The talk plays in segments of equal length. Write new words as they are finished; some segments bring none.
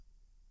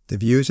The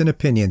views and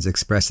opinions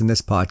expressed in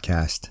this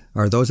podcast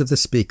are those of the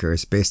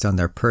speakers based on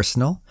their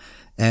personal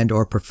and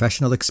or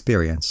professional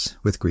experience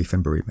with grief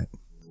and bereavement.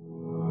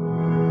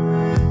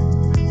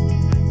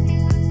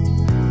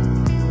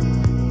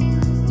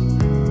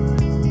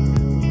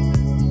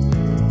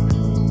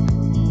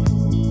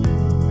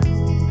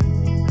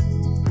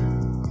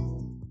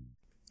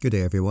 Good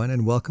day, everyone,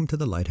 and welcome to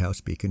the Lighthouse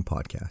Beacon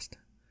podcast.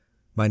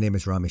 My name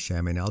is Rami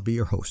Shami, and I'll be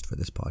your host for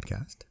this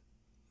podcast.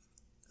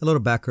 A little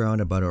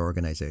background about our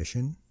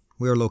organization.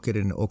 We are located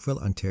in Oakville,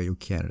 Ontario,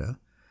 Canada,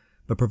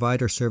 but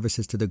provide our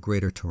services to the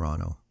Greater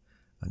Toronto,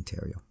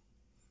 Ontario.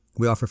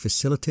 We offer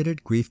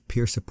facilitated grief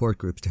peer support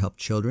groups to help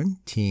children,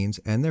 teens,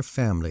 and their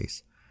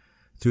families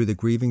through the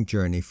grieving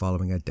journey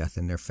following a death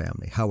in their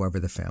family, however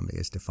the family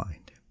is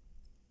defined.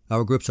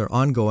 Our groups are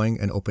ongoing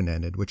and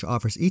open-ended, which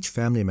offers each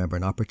family member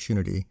an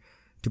opportunity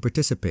to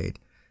participate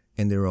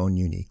in their own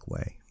unique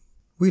way.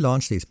 We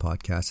launched these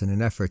podcasts in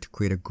an effort to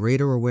create a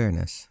greater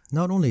awareness,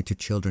 not only to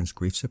children's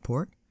grief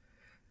support,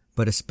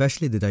 but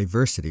especially the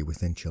diversity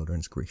within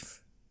children's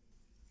grief.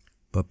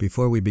 But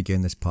before we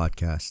begin this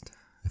podcast,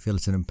 I feel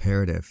it's an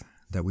imperative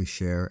that we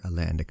share a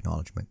land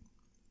acknowledgement.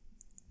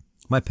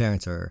 My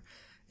parents are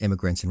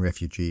immigrants and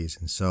refugees,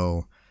 and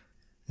so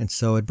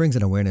it brings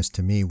an awareness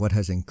to me what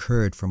has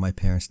incurred for my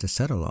parents to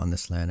settle on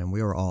this land, and we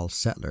are all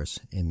settlers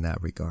in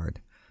that regard.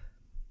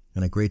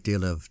 And a great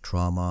deal of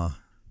trauma,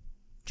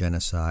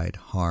 genocide,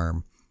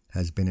 harm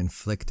has been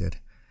inflicted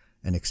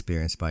and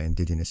experienced by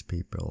Indigenous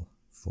people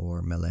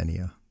for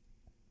millennia.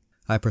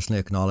 I personally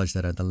acknowledge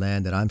that the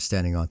land that I'm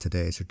standing on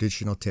today is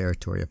traditional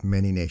territory of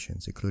many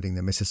nations, including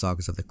the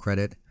Mississaugas of the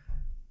Credit,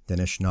 the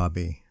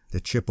Anishinaabe,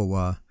 the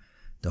Chippewa,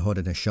 the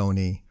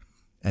Haudenosaunee,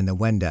 and the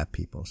Wendat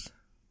peoples,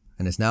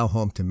 and is now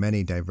home to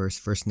many diverse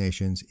First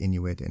Nations,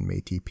 Inuit, and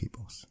Métis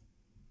peoples.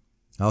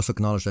 I also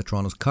acknowledge that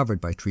Toronto is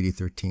covered by Treaty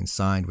 13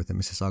 signed with the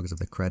Mississaugas of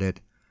the Credit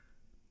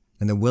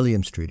and the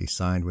Williams Treaty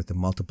signed with the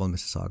multiple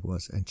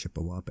Mississaugas and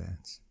Chippewa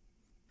bands.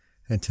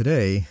 And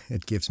today,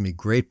 it gives me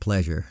great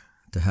pleasure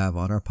to have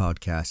on our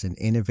podcast an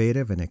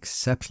innovative and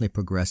exceptionally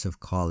progressive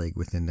colleague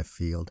within the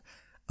field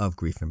of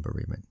grief and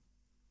bereavement.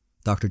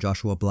 Dr.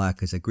 Joshua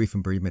Black is a grief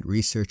and bereavement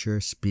researcher,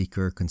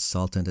 speaker,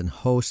 consultant, and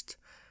host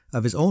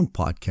of his own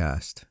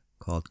podcast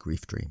called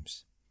Grief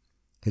Dreams.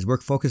 His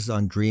work focuses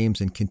on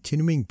dreams and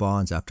continuing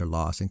bonds after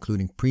loss,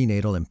 including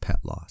prenatal and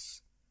pet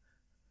loss.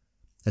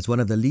 As one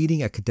of the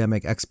leading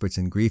academic experts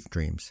in grief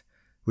dreams,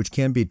 which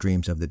can be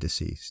dreams of the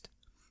deceased,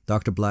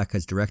 Dr. Black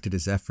has directed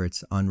his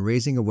efforts on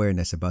raising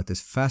awareness about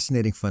this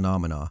fascinating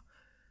phenomena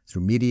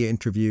through media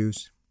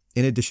interviews,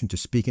 in addition to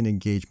speaking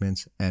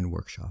engagements and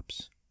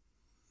workshops.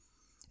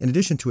 In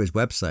addition to his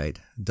website,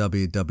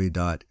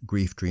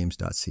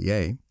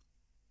 www.griefdreams.ca,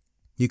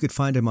 you could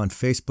find him on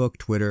Facebook,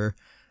 Twitter,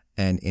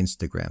 and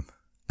Instagram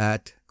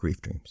at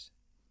Grief Dreams.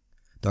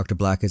 Dr.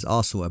 Black is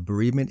also a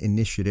bereavement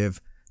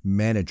initiative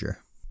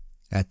manager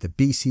at the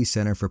BC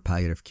Centre for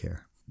Palliative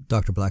Care.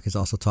 Dr. Black has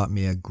also taught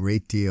me a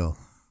great deal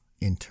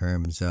in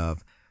terms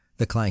of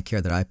the client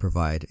care that I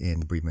provide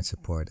in bereavement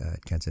support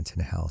at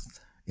Kensington Health,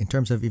 in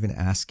terms of even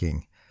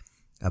asking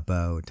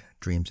about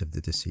dreams of the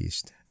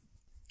deceased.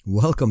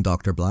 Welcome,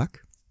 Dr.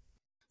 Black.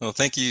 Well,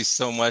 thank you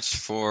so much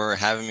for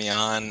having me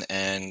on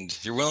and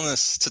your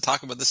willingness to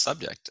talk about this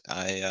subject.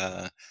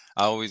 I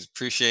always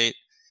appreciate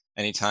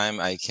any time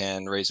I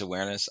can raise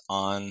awareness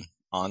on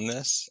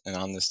this and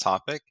on this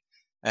topic.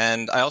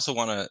 And I also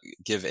want to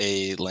give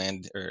a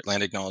land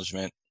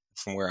acknowledgement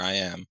from where I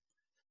am.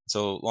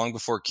 So long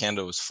before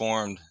Canada was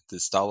formed, the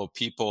Stalo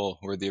people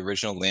were the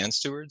original land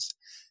stewards,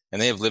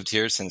 and they have lived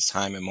here since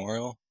time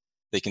immemorial.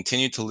 They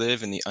continue to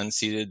live in the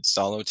unceded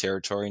Stalo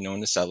territory known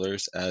to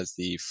settlers as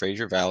the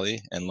Fraser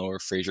Valley and Lower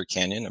Fraser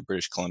Canyon of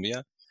British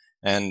Columbia.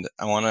 And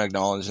I want to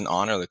acknowledge and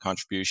honor the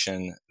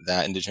contribution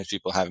that Indigenous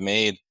people have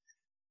made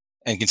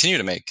and continue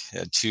to make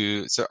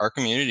to our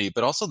community,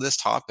 but also this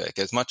topic.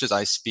 As much as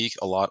I speak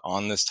a lot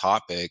on this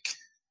topic,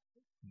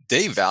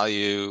 they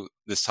value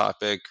this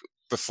topic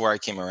before I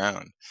came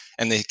around,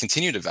 and they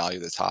continue to value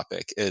the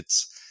topic.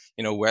 It's,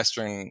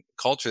 Western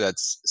culture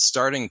that's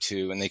starting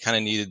to, and they kind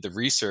of needed the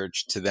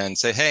research to then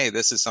say, hey,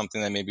 this is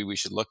something that maybe we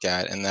should look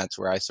at. And that's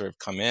where I sort of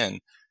come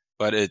in.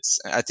 But it's,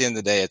 at the end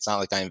of the day, it's not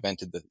like I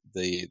invented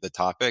the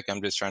topic.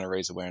 I'm just trying to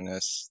raise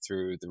awareness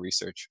through the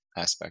research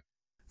aspect.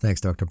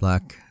 Thanks, Dr.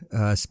 Black.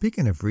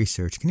 Speaking of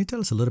research, can you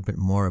tell us a little bit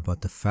more about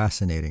the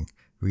fascinating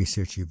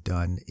research you've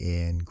done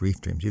in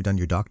grief dreams? You've done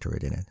your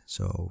doctorate in it.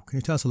 So can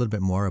you tell us a little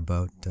bit more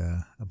about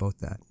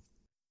that?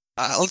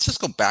 Let's just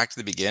go back to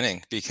the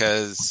beginning,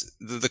 because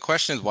the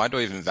question is, why do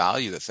I even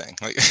value the thing?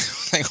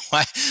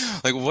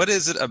 What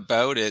is it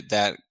about it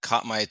that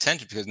caught my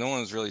attention? Because no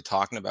one was really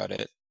talking about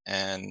it.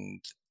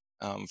 And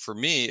for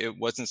me, it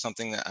wasn't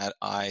something that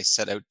I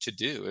set out to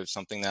do. It was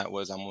something that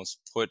was almost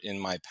put in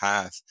my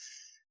path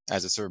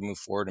as I sort of moved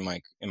forward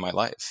in my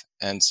life.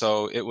 And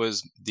so it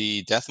was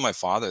the death of my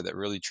father that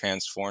really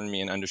transformed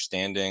me in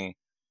understanding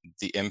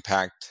the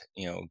impact,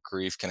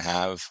 grief can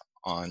have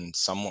on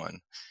someone.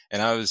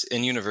 And I was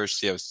in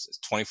university, I was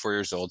 24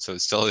 years old, so I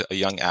was still a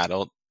young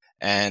adult.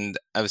 And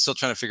I was still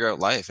trying to figure out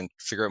life and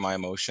figure out my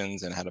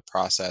emotions and how to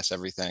process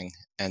everything.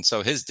 And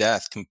so his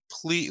death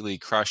completely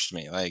crushed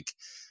me. Like,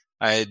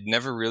 I had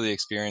never really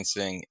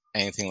experiencing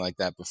anything like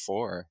that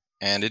before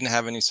and didn't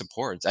have any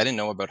supports. I didn't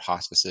know about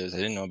hospices. I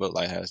didn't know about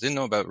Lighthouse. I didn't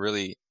know about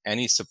really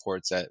any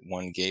supports that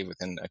one gave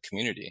within a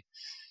community.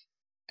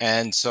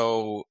 And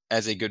so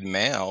as a good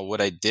male,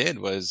 what I did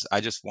was I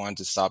just wanted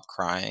to stop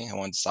crying. I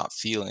wanted to stop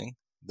feeling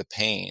the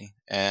pain.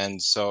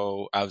 And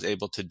so I was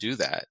able to do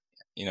that,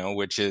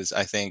 which is,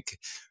 I think,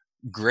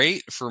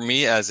 great for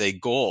me as a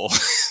goal,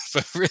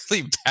 but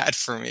really bad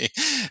for me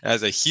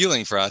as a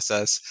healing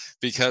process,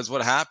 because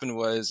what happened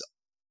was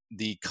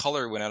the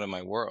color went out of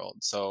my world.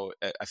 So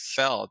I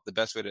felt the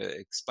best way to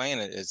explain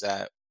it is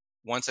that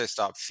once I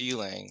stopped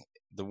feeling,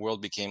 the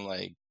world became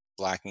like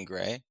black and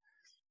gray.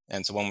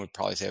 And so one would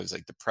probably say I was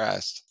like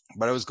depressed,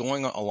 but I was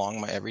going along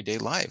my everyday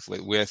life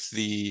with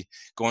the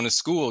going to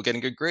school,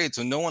 getting good grades.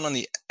 So no one on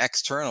the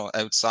external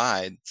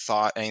outside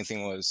thought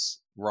anything was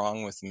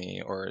wrong with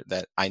me or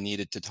that I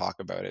needed to talk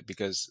about it,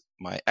 because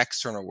my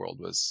external world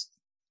was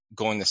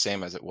going the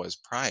same as it was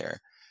prior.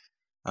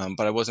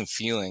 But I wasn't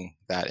feeling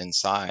that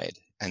inside.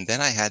 And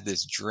then I had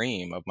this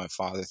dream of my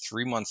father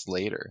 3 months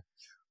later,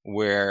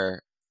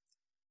 where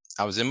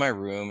I was in my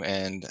room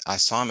and I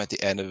saw him at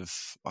the end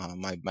of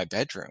my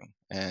bedroom,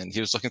 and he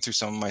was looking through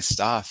some of my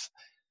stuff,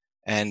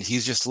 and he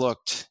just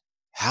looked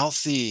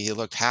healthy. He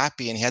looked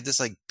happy, and he had this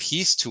like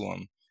peace to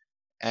him.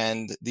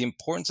 And the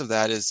importance of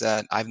that is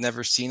that I've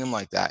never seen him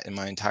like that in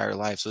my entire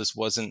life. So this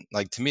wasn't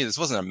like, to me, this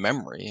wasn't a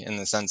memory in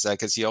the sense that,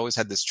 because he always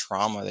had this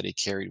trauma that he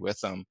carried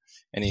with him,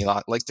 and he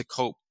liked to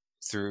cope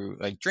through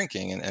like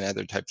drinking and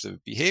other types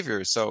of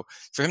behaviors. So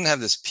for him to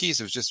have this peace,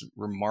 it was just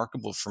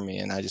remarkable for me.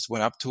 And I just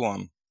went up to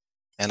him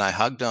and I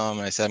hugged him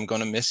and I said, "I'm going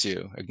to miss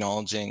you,"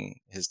 acknowledging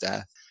his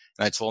death.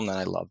 And I told him that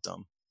I loved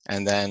him.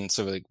 And then,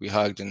 so like we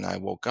hugged and I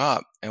woke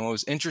up. And what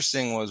was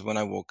interesting was when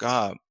I woke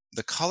up,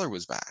 the color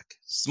was back.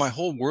 So my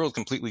whole world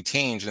completely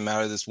changed in a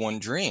matter of this one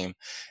dream.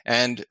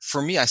 And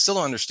for me, I still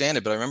don't understand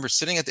it, but I remember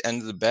sitting at the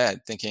end of the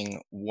bed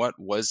thinking, what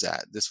was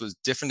that? This was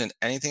different than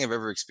anything I've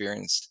ever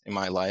experienced in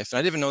my life. And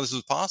I didn't even know this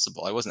was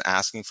possible. I wasn't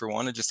asking for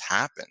one. It just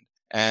happened.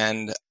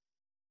 And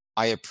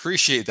I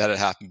appreciate that it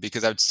happened,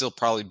 because I'd still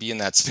probably be in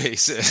that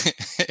space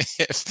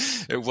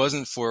if it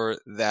wasn't for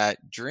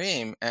that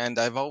dream. And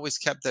I've always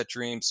kept that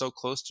dream so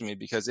close to me,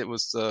 because it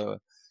was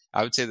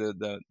I would say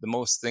the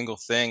most single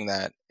thing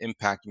that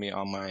impacted me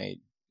on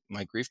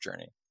my grief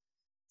journey.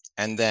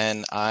 And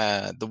then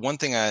the one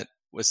thing that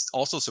was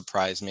also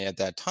surprised me at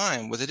that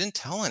time was I didn't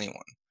tell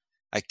anyone.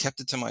 I kept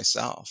it to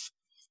myself.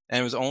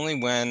 And it was only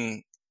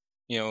when,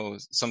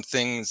 some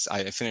things,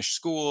 I finished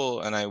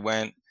school and I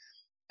went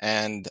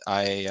and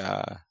I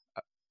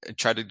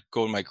tried to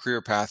go my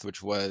career path,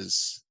 which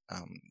was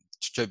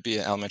to be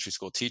an elementary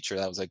school teacher.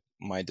 That was like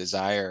my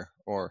desire,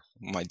 or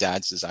my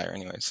dad's desire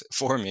anyways,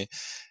 for me.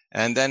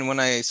 And then when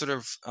I sort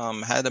of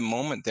had a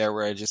moment there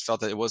where I just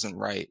felt that it wasn't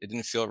right, it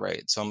didn't feel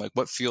right. So I'm like,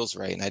 what feels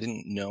right? And I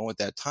didn't know at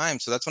that time.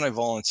 So that's when I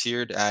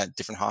volunteered at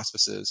different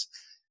hospices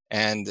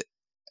and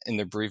in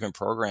the bereavement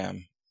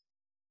program.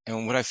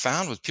 And what I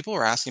found was people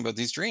were asking about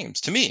these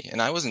dreams to me,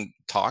 and I wasn't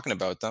talking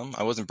about them.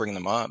 I wasn't bringing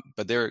them up,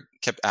 but they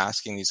kept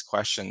asking these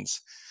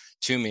questions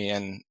to me.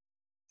 And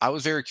I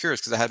was very curious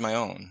because I had my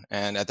own.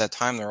 And at that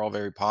time, they're all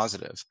very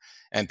positive.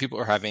 And people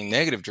are having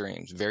negative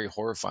dreams, very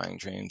horrifying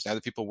dreams. And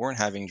other people weren't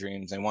having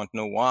dreams. And want to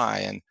know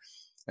why.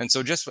 And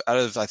so just out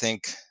of, I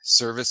think,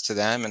 service to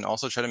them and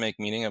also try to make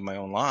meaning of my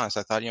own loss,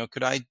 I thought,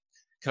 could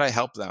I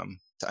help them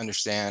to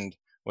understand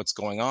what's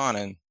going on?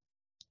 And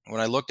when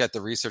I looked at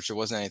the research, there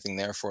wasn't anything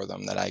there for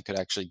them that I could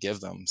actually give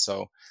them.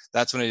 So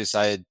that's when I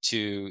decided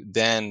to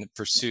then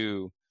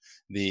pursue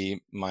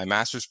my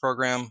master's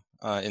program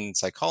in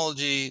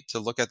psychology to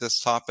look at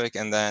this topic.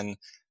 And then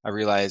I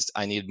realized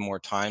I needed more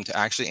time to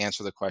actually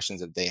answer the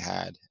questions that they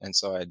had. And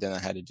so I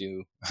had to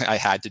do a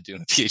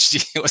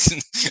PhD. It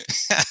wasn't,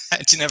 I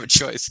didn't have a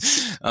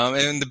choice.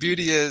 And the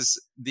beauty is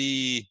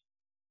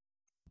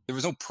there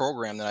was no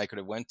program that I could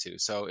have went to.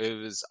 So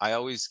I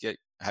always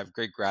have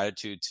great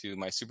gratitude to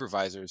my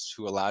supervisors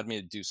who allowed me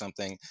to do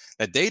something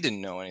that they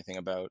didn't know anything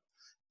about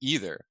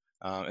either.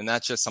 And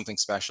that's just something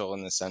special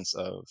in the sense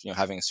of,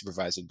 having a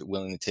supervisor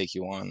willing to take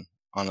you on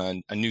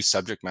a new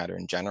subject matter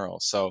in general.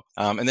 So,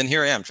 and then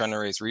here I am trying to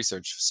raise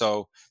research.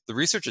 So the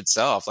research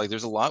itself, like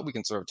there's a lot we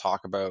can sort of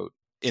talk about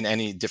in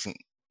any different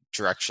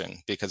direction,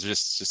 because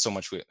there's just so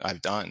much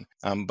I've done.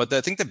 But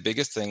I think the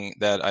biggest thing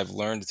that I've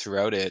learned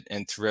throughout it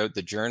and throughout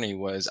the journey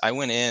was I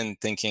went in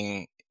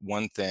thinking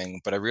one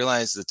thing, but I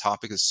realized the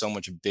topic is so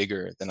much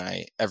bigger than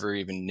I ever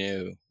even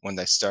knew when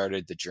I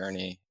started the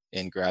journey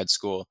in grad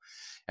school.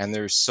 And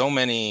there's so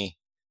many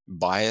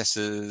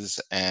biases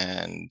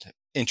and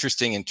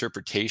interesting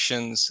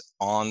interpretations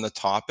on the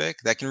topic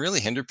that can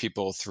really hinder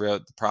people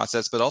throughout the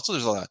process. But also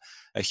there's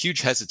a huge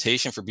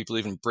hesitation for people to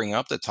even bring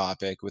up the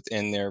topic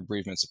within their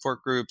bereavement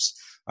support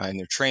groups, in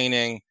their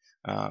training,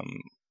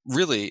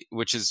 really,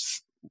 which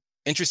is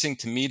interesting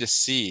to me to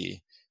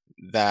see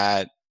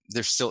that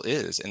there still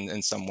is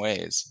in some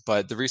ways.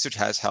 But the research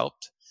has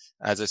helped.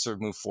 as I sort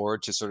of move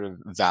forward to sort of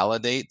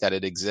validate that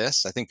it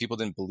exists. I think people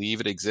didn't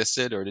believe it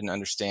existed or didn't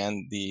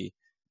understand the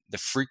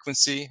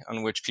frequency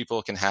on which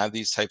people can have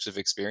these types of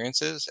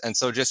experiences. And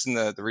so just in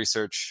the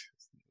research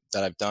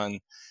that I've done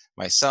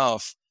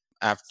myself,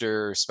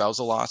 after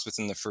spousal loss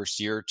within the first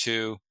year or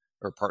two,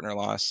 or partner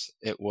loss,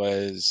 it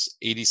was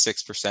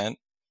 86%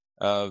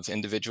 of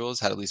individuals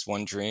had at least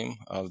one dream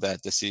of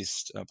that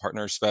deceased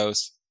partner or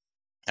spouse.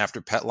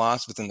 After pet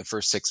loss within the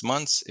first 6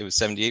 months, it was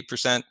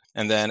 78%.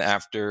 And then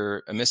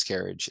after a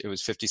miscarriage, it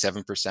was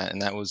 57%.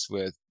 And that was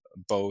with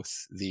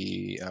both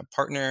the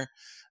partner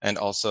and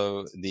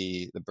also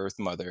the birth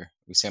mother.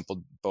 We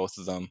sampled both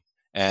of them.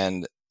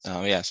 And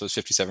so it was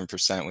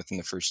 57% within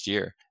the first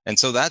year. And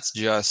so that's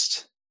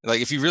just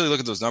like, if you really look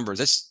at those numbers,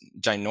 that's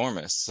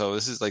ginormous. So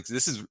this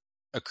is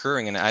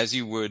occurring. And as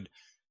you would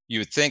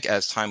think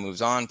as time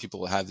moves on, people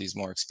will have these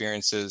more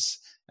experiences.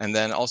 And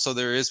then also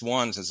there is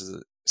one, since it's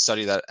a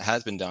study that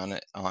has been done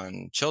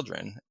on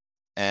children,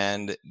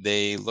 and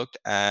they looked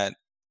at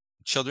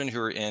children who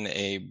were in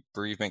a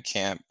bereavement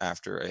camp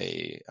after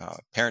a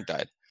parent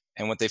died.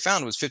 And what they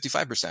found was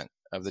 55%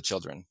 of the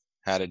children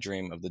had a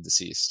dream of the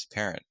deceased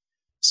parent.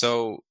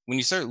 So when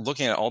you start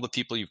looking at all the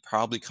people you've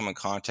probably come in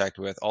contact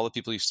with, all the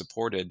people you've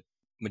supported,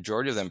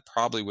 majority of them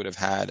probably would have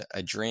had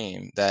a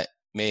dream that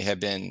may have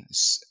been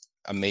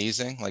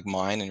amazing, like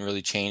mine, and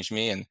really changed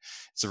me. And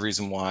it's the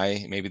reason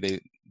why maybe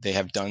they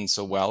have done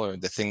so well, or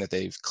the thing that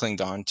they've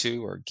clinged on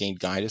to or gained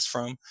guidance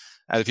from.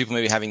 Other people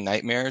may be having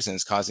nightmares and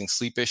it's causing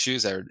sleep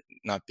issues that are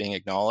not being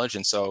acknowledged.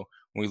 And so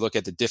when we look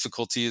at the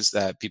difficulties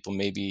that people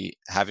may be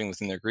having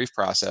within their grief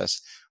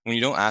process, when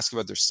you don't ask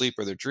about their sleep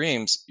or their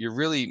dreams, you're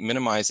really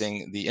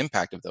minimizing the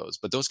impact of those.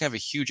 But those can have a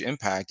huge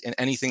impact in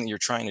anything that you're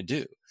trying to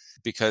do,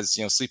 because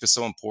sleep is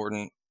so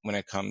important when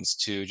it comes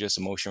to just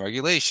emotion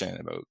regulation,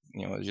 about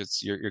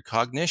just your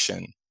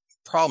cognition,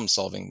 problem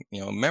solving,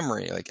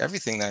 memory, like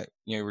everything that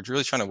we're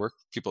really trying to work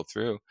people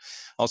through.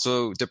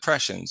 Also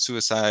depression,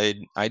 suicide,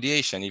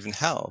 ideation, even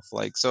health.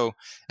 So it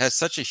has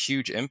such a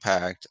huge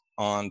impact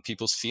on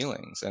people's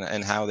feelings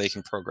and how they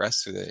can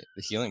progress through the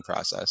healing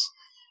process.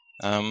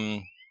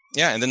 And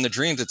then the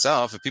dreams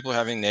itself, if people are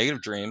having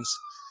negative dreams,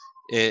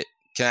 it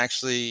can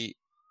actually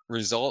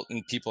result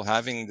in people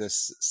having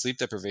this sleep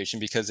deprivation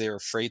because they are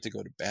afraid to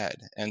go to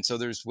bed. And so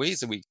there's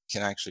ways that we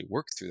can actually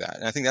work through that.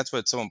 And I think that's why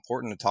it's so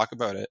important to talk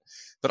about it.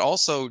 But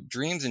also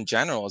dreams in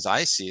general, as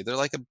I see, they're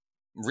like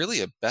really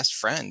a best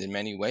friend in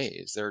many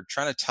ways. They're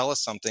trying to tell us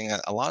something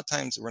that a lot of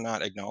times we're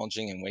not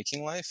acknowledging in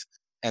waking life.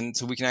 And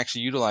so we can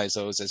actually utilize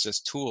those as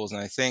just tools. And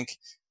I think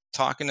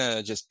talking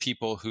to just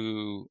people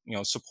who,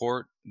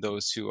 support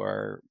those who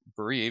are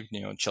bereaved,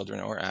 children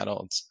or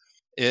adults,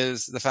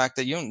 is the fact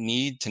that you don't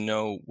need to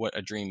know what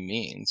a dream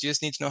means. You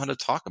just need to know how to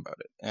talk about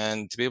it,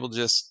 and to be able to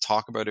just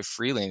talk about it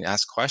freely and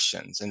ask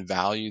questions and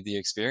value the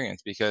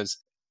experience. Because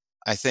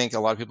I think a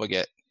lot of people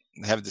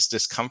have this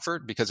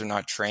discomfort because they're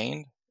not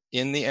trained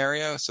in the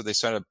area. So they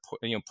sort of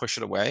push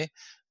it away,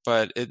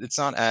 but it's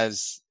not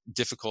as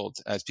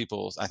difficult as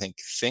people, I think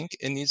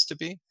it needs to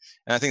be.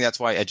 And I think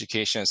that's why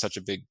education is such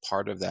a big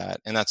part of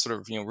that. And that's sort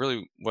of,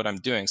 really what I'm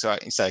doing. So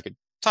I could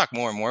talk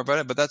more and more about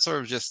it, but that's sort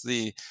of just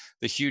the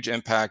huge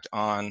impact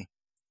on,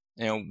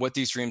 what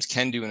these dreams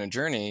can do in a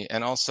journey,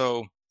 and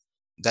also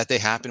that they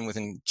happen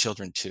within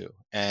children too.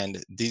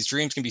 And these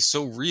dreams can be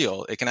so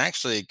real, it can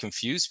actually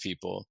confuse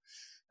people,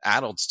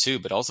 adults too,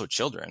 but also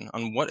children,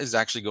 on what is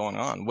actually going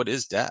on. What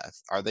is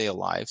death? Are they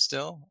alive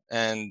still?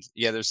 And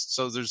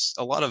there's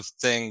a lot of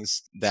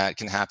things that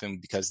can happen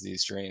because of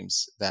these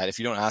dreams that if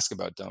you don't ask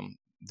about them,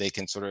 they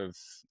can sort of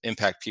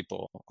impact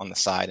people on the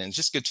side. And it's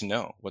just good to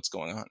know what's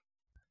going on.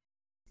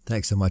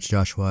 Thanks so much,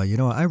 Joshua.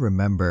 I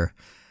remember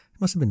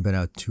it must have been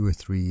about 2 or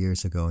 3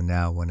 years ago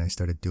now when I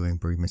started doing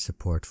bereavement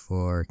support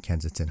for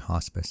Kensington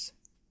Hospice.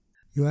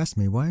 You asked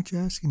me, why aren't you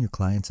asking your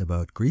clients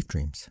about grief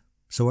dreams?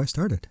 So I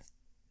started.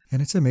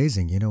 And it's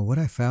amazing. What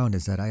I found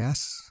is that I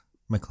asked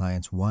my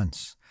clients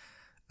once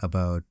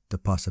about the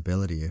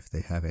possibility if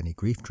they have any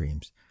grief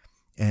dreams.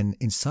 And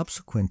in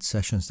subsequent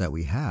sessions that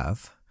we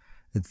have,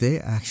 they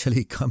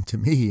actually come to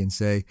me and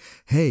say,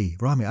 hey,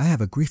 Rami, I have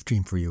a grief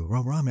dream for you.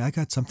 Rami, I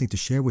got something to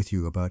share with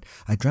you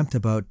I dreamt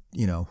about,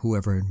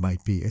 whoever it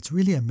might be. It's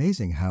really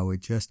amazing how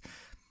it just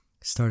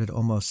started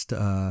almost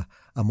a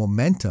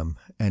momentum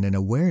and an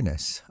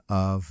awareness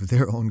of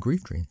their own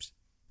grief dreams.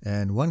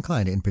 And one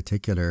client in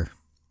particular,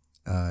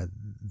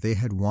 they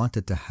had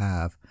wanted to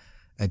have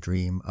a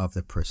dream of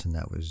the person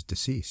that was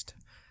deceased,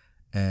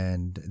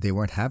 and they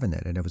weren't having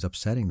it, and it was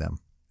upsetting them.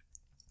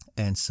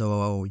 And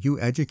so you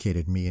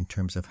educated me in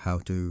terms of how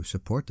to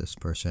support this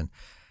person,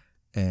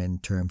 in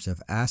terms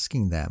of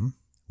asking them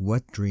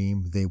what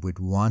dream they would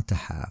want to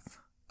have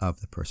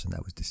of the person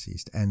that was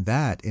deceased. And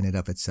that in and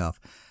of itself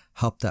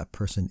helped that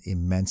person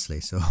immensely.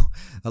 So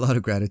a lot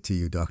of gratitude to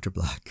you, Dr.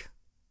 Black.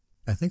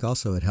 I think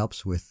also it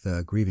helps with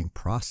the grieving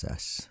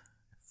process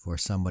for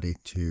somebody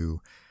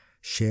to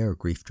share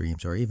grief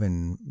dreams or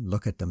even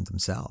look at them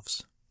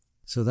themselves.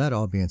 So that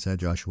all being said,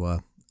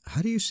 Joshua,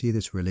 how do you see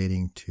this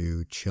relating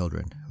to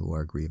children who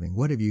are grieving?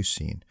 What have you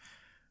seen?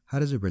 How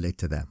does it relate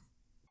to them?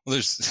 Well,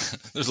 there's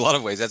there's a lot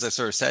of ways. As I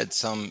sort of said,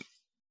 some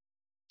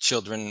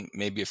children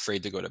may be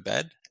afraid to go to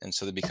bed, and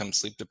so they become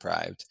sleep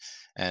deprived.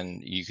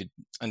 And you could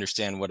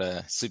understand what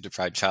a sleep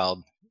deprived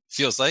child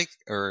feels like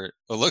or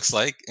looks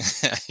like.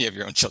 You have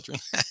your own children.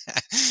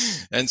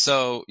 And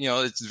so,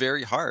 it's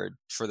very hard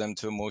for them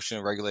to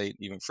emotionally regulate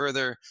even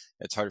further.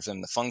 It's harder for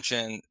them to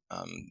function.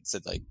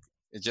 Said like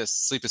it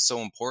just sleep is so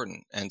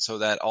important. And so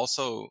that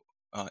also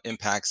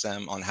impacts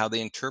them on how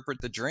they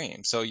interpret the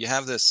dream. So you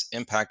have this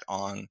impact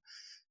on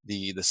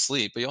the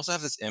sleep, but you also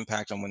have this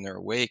impact on when they're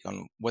awake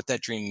on what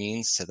that dream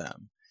means to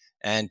them.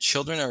 And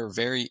children are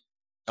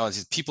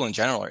people in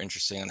general are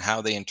interesting on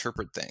how they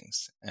interpret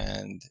things.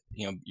 And,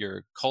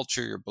 your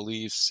culture, your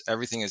beliefs,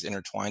 everything is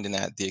intertwined in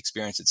that. The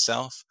experience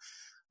itself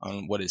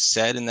on what is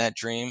said in that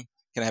dream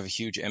can have a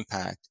huge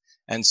impact.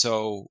 And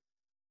so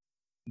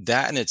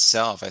that in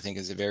itself, I think,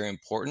 is very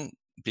important,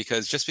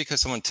 because just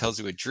because someone tells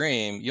you a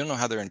dream, you don't know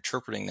how they're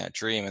interpreting that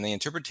dream. And the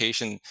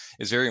interpretation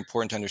is very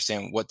important to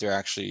understand what they're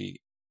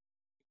actually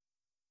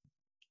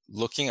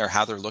looking, or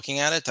how they're looking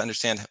at it, to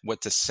understand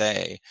what to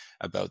say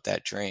about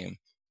that dream.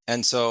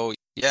 And so,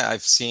 yeah,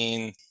 I've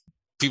seen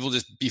people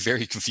just be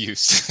very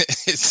confused.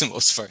 It's the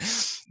most part.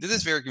 They're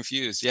just very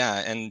confused.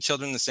 Yeah. And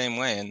children the same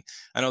way. And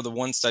I know the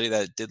one study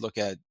that did look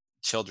at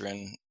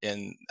children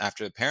in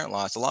after the parent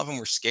loss, a lot of them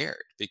were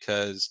scared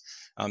because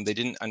they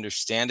didn't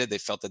understand it. They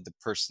felt that the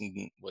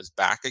person was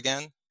back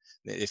again.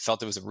 They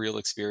felt it was a real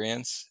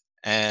experience.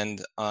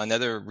 And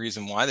another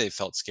reason why they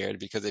felt scared,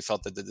 because they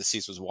felt that the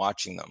deceased was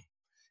watching them.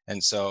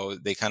 And so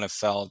they kind of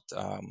felt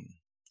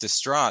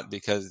distraught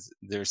because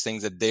there's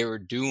things that they were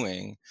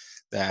doing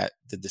that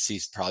the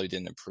deceased probably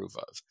didn't approve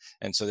of.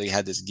 And so they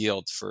had this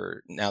guilt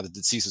for now the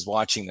deceased is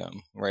watching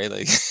them, right?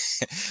 Like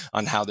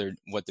on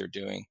what they're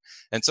doing.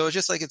 And so it's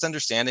just like, it's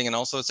understanding. And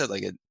also it said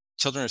like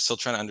children are still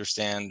trying to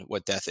understand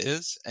what death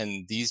is.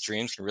 And these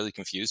dreams can really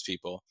confuse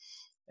people.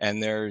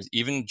 And there's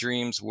even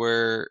dreams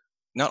where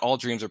not all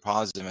dreams are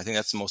positive. I think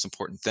that's the most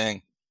important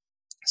thing.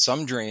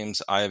 Some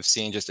dreams I've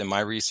seen just in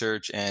my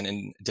research and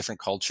in different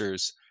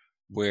cultures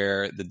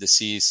where the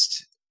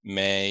deceased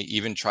may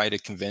even try to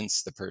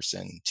convince the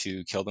person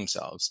to kill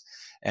themselves.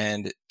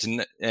 And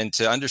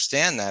to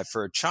understand that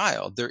for a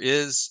child, there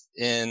is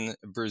in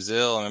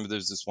Brazil, I remember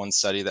there's this one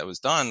study that was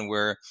done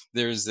where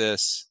there's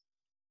this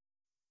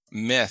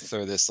myth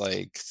or this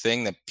like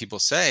thing that people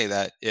say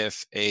that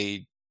if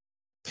a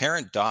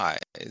parent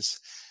dies,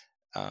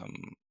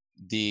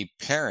 the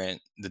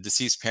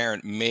deceased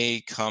parent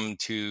may come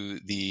to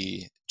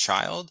the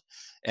child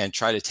and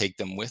try to take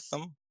them with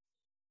them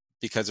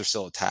because they're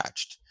still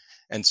attached.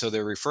 And so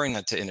they're referring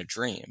that to in a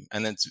dream.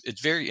 And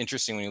it's very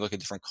interesting when you look at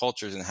different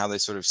cultures and how they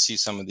sort of see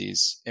some of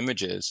these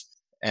images.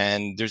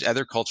 And there's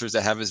other cultures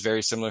that have this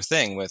very similar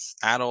thing with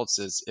adults,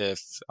 as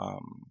if,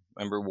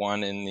 remember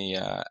one in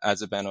the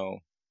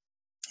Azabeno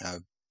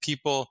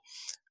people,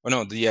 or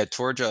no, the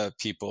Torja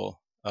people,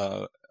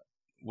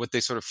 what they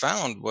sort of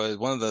found was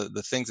one of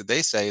the things that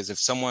they say is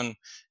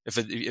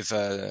if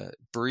a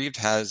bereaved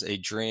has a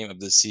dream of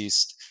the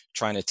deceased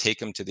trying to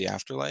take him to the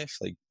afterlife,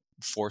 like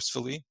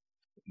forcefully,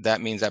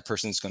 that means that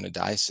person's going to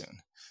die soon.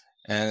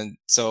 And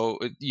so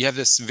you have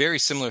this very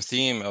similar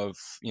theme of,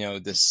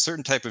 this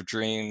certain type of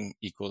dream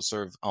equals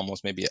sort of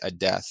almost maybe a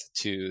death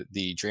to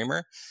the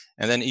dreamer.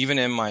 And then even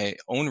in my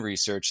own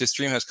research, this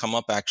dream has come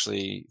up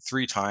actually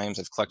 3 times.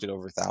 I've collected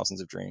over thousands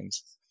of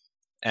dreams.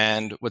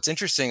 And what's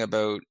interesting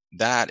about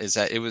that is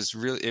that it was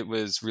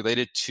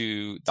related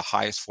to the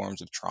highest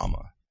forms of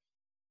trauma.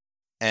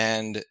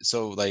 And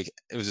so like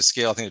it was a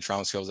scale, I think the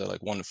trauma scale was at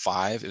like 1 to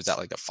 5. It was at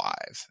like a 5.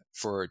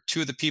 For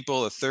 2 of the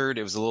people, a third,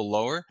 it was a little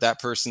lower. That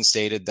person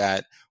stated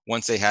that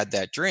once they had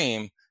that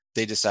dream,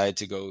 they decided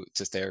to go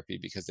to therapy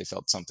because they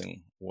felt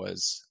something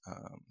was,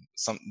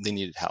 they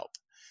needed help.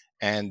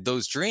 And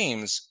those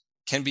dreams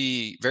can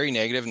be very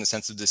negative in the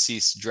sense of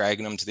deceased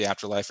dragging them to the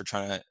afterlife or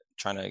trying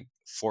to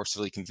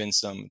forcibly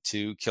convince them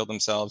to kill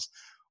themselves.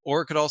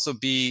 Or it could also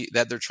be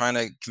that they're trying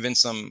to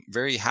convince them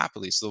very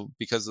happily. So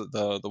because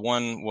the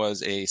one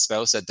was a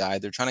spouse that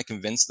died, they're trying to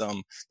convince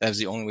them that was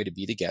the only way to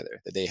be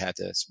together, that they had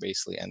to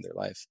basically end their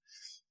life.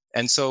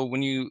 And so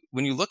when you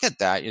look at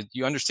that,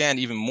 you understand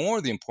even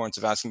more the importance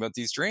of asking about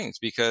these dreams,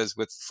 because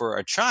for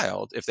a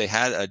child, if they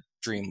had a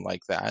dream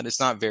like that, it's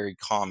not very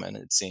common,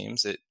 it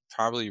seems. It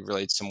probably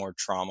relates to more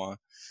trauma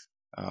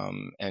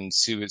and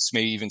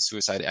maybe even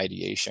suicide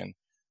ideation.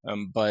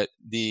 But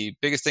the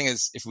biggest thing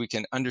is if we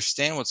can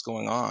understand what's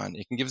going on,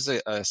 it can give us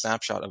a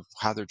snapshot of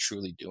how they're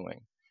truly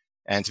doing,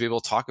 and to be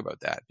able to talk about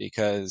that.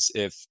 Because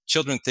if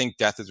children think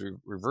death is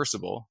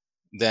reversible,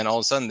 then all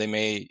of a sudden they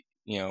may,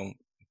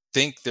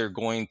 think they're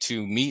going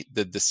to meet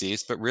the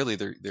deceased, but really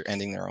they're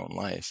ending their own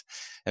life.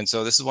 And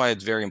so this is why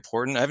it's very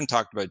important. I haven't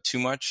talked about it too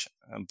much,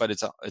 but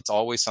it's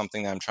always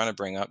something that I'm trying to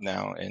bring up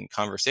now in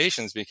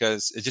conversations,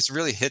 because it just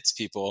really hits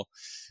people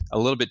a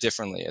little bit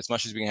differently. As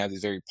much as we can have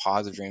these very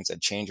positive dreams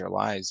that change our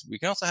lives, we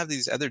can also have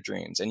these other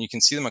dreams, and you can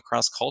see them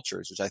across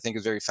cultures, which I think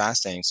is very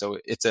fascinating. So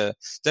it's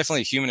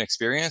definitely a human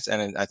experience,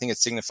 and I think it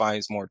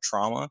signifies more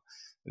trauma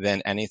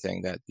than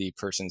anything that the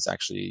person's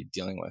actually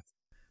dealing with.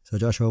 So,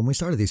 Joshua, when we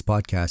started these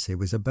podcasts, it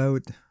was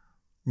about,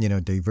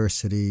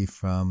 diversity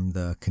from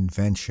the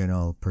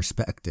conventional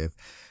perspective,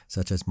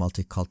 such as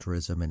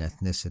multiculturalism and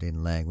ethnicity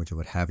and language or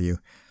what have you.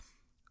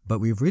 But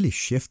we've really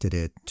shifted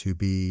it to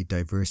be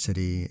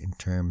diversity in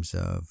terms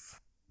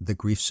of the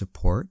grief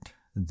support,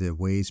 the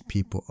ways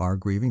people are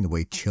grieving, the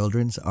way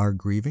children are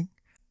grieving.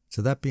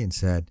 So that being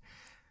said,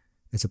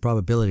 it's a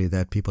probability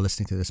that people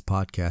listening to this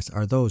podcast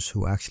are those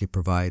who actually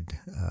provide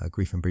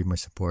grief and bereavement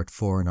support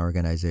for an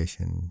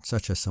organization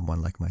such as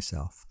someone like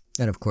myself.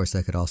 And of course,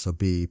 that could also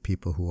be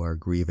people who are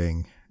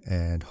grieving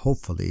and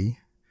hopefully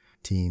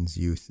teens,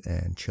 youth,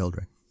 and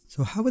children.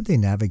 So how would they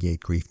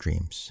navigate grief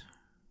dreams?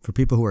 For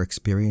people who are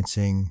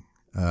experiencing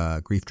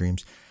grief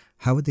dreams,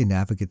 how would they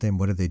navigate them?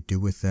 What do they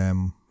do with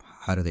them?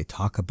 How do they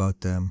talk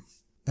about them?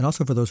 And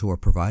also for those who are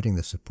providing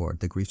the support,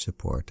 the grief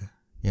support,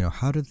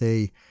 how do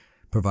they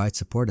provide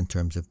support in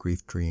terms of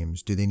grief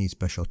dreams? Do they need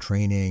special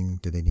training?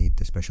 Do they need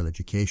the special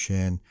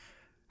education?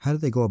 How do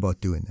they go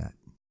about doing that?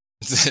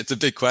 It's a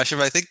big question,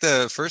 but I think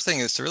the first thing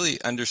is to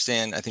really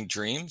understand,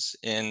 dreams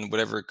in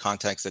whatever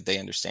context that they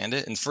understand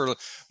it. And for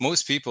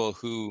most people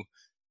who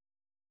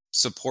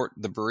support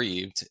the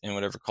bereaved in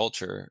whatever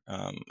culture,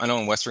 I know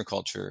in Western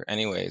culture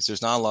anyways,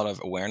 there's not a lot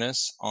of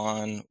awareness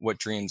on what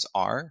dreams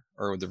are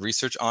or the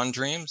research on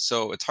dreams.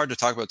 So it's hard to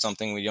talk about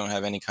something when you don't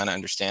have any kind of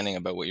understanding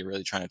about what you're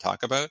really trying to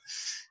talk about.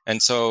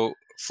 And so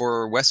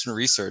for Western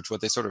research, what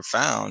they sort of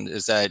found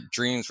is that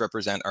dreams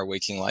represent our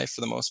waking life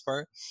for the most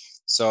part.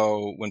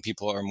 So when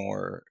people are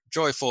more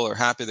joyful or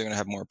happy, they're going to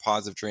have more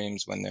positive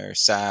dreams. When they're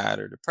sad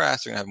or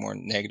depressed, they're going to have more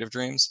negative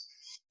dreams.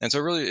 And so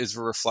it really is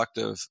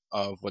reflective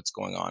of what's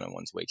going on in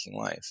one's waking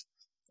life.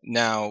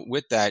 Now,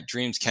 with that,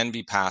 dreams can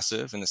be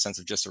passive in the sense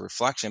of just a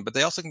reflection, but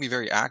they also can be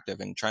very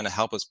active in trying to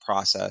help us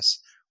process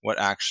what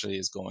actually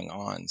is going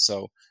on.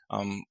 So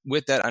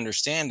with that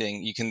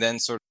understanding, you can then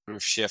sort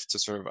of shift to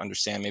sort of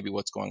understand maybe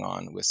what's going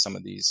on with some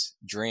of these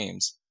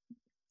dreams.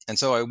 And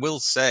so I will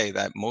say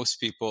that most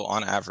people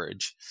on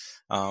average,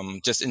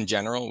 just in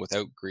general,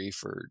 without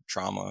grief or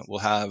trauma, will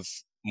have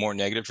more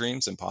negative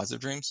dreams than positive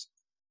dreams.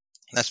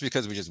 That's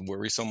because we just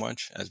worry so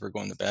much as we're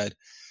going to bed.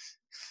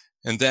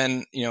 And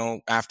then,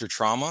 after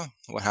trauma,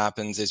 what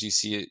happens is you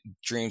see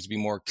dreams be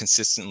more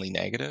consistently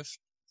negative.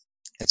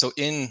 And so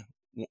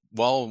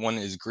while one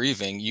is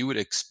grieving, you would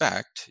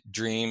expect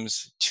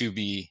dreams to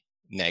be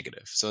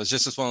negative. So it's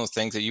just one of those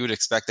things that you would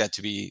expect that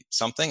to be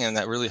something, and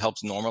that really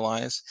helps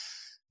normalize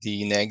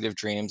the negative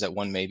dreams that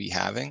one may be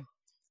having.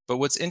 But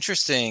what's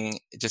interesting,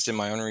 just in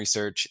my own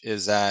research,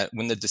 is that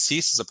when the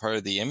deceased is a part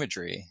of the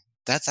imagery,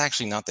 that's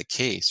actually not the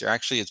case.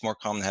 It's more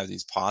common to have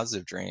these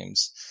positive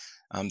dreams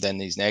than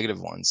these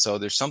negative ones. So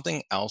there's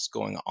something else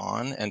going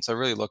on. And so I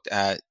really looked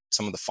at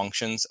some of the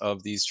functions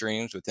of these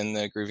dreams within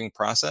the grieving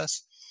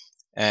process.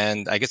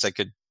 And I guess I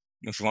could,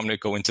 if you want me to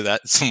go into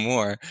that some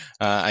more,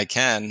 I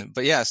can.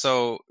 But yeah,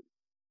 so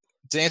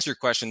to answer your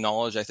question,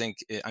 knowledge, I think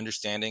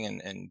understanding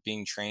and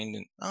being trained,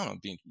 and I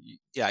don't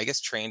know, I guess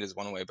trained is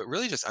one way, but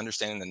really just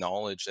understanding the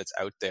knowledge that's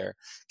out there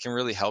can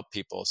really help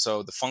people.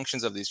 So the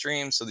functions of these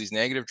dreams, so these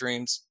negative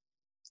dreams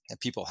that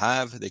people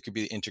have, they could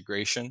be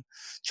integration,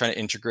 trying to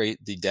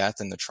integrate the death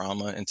and the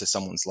trauma into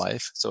someone's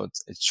life. So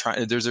it's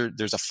trying, there's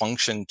a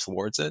function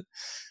towards it.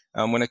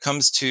 When it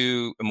comes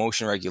to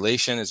emotion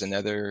regulation is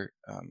another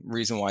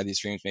reason why these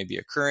dreams may be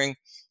occurring,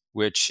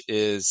 which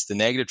is the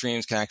negative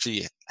dreams can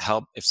actually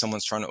help if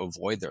someone's trying to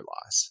avoid their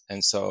loss.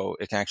 And so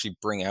it can actually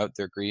bring out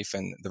their grief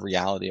and the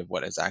reality of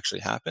what has actually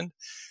happened.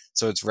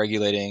 So it's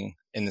regulating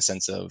in the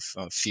sense of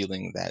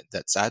feeling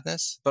that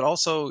sadness, but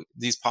also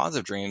these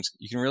positive dreams,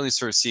 you can really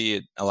sort of see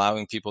it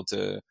allowing people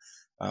to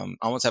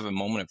almost have a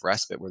moment of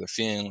respite where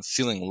they're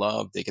feeling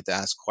loved. They get to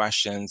ask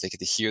questions. They get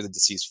to hear the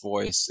deceased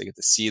voice. They get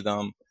to see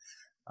them.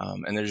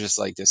 And there's just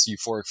like this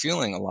euphoric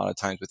feeling a lot of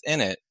times within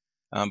it.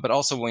 But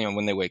also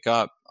when they wake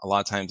up, a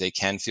lot of times they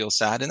can feel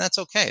sad, and that's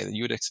okay.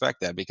 You would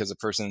expect that because the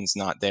person's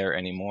not there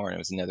anymore and it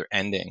was another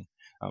ending.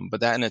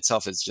 But that in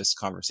itself is just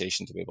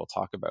conversation to be able to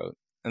talk about.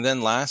 And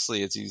then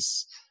lastly,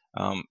 it's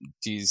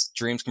these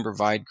dreams can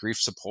provide grief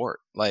support.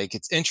 Like,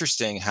 it's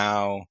interesting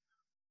how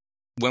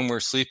when we're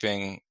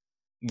sleeping,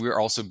 we're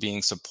also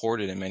being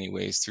supported in many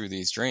ways through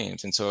these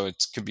dreams. And so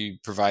it could be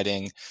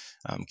providing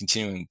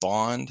continuing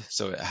bond.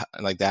 So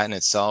like that in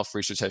itself,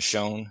 research has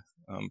shown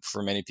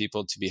for many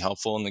people to be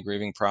helpful in the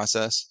grieving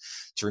process,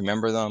 to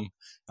remember them.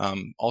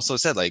 Also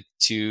said, like,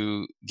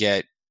 to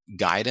get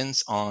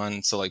guidance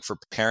on, so like for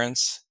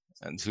parents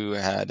who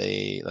had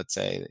let's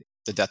say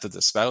the death of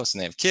the spouse and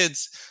they have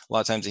kids, a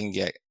lot of times they can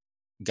get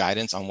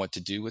guidance on what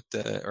to do with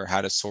or how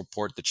to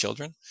support the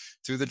children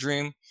through the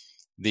dream.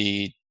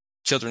 The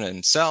children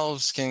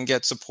themselves can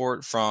get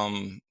support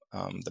from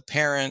the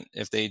parent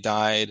if they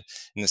died,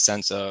 in the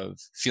sense of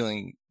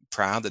feeling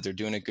proud that they're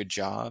doing a good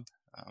job,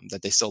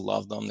 that they still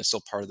love them, they're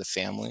still part of the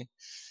family.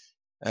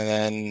 And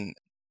then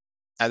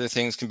other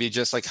things can be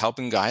just like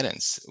helping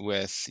guidance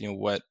with,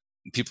 what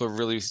people are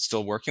really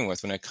still working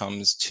with when it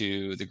comes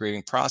to the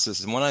grieving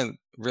process. And what I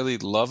really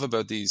love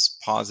about these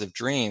positive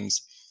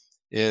dreams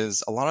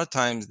is a lot of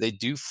times they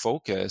do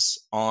focus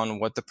on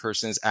what the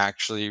person is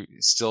actually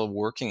still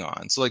working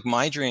on. So like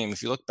my dream,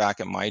 if you look back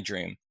at my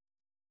dream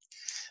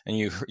and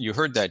you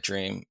heard that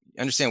dream,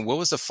 understand what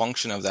was the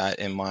function of that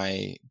in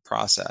my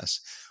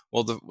process.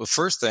 Well, the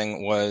first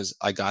thing was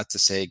I got to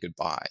say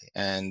goodbye,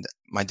 and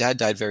my dad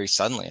died very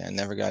suddenly. I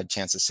never got a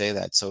chance to say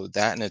that. So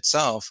that in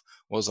itself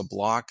was a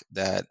block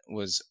that it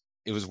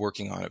was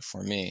working on it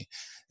for me.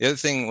 The other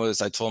thing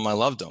was I told him I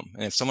loved him.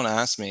 And if someone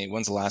asked me,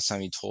 when's the last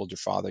time you told your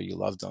father you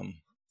loved him?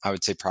 I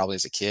would say probably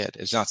as a kid.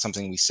 It's not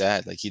something we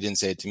said. Like he didn't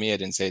say it to me. I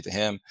didn't say it to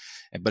him,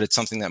 but it's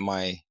something that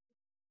my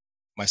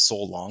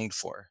soul longed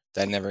for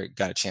that I never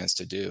got a chance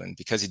to do. And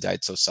because he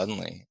died so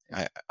suddenly,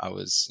 I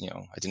was,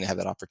 I didn't have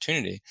that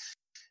opportunity,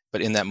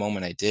 but in that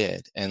moment I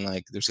did. And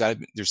like,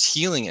 there's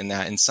healing in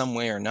that in some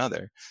way or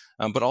another.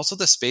 But also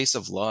the space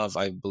of love,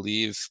 I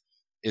believe,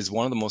 is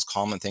one of the most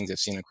common things I've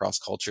seen across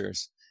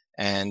cultures.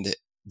 And it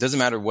doesn't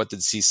matter what the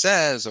deceased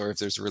says or if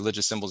there's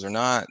religious symbols or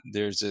not,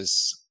 there's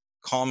this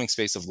calming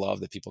space of love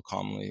that people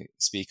commonly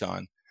speak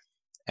on.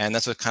 And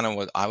that's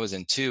what I was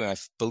into. And I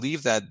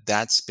believe that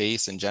that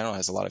space in general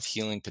has a lot of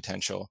healing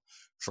potential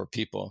for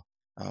people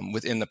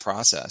within the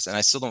process. And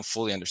I still don't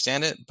fully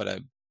understand it, but I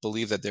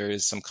believe that there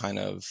is some kind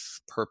of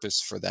purpose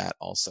for that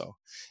also.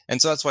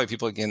 And so that's why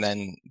people can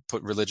then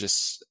put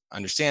religious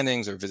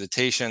understandings or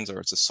visitations or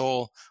it's a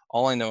soul.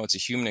 All I know, it's a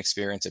human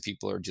experience that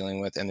people are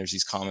dealing with. And there's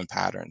these common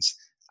patterns.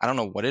 I don't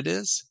know what it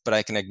is, but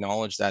I can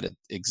acknowledge that it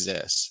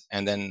exists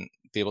and then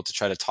be able to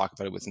try to talk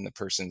about it within the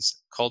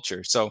person's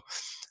culture. So,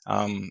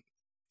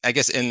 I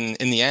guess in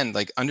the end,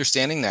 like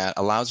understanding that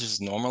allows us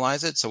to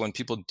normalize it. So when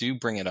people do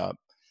bring it up,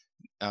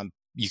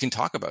 you can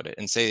talk about it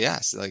and say,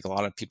 yes, like a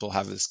lot of people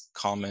have this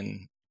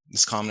common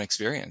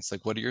experience.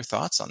 Like, what are your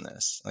thoughts on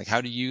this? Like, how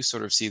do you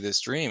sort of see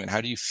this dream and how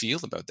do you feel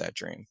about that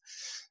dream?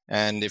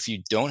 And if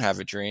you don't have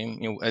a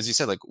dream, as you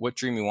said, like what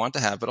dream you want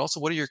to have, but also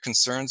what are your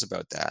concerns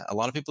about that? A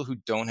lot of people who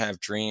don't have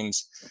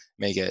dreams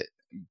may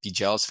be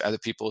jealous of other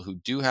people who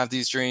do have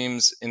these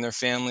dreams in their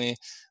family.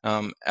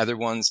 Other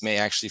ones may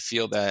actually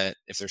feel that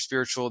if they're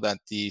spiritual, that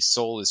the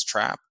soul is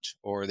trapped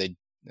or they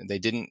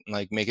didn't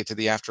like make it to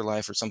the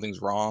afterlife or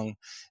something's wrong.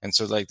 And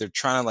so like, they're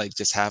trying to like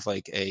just have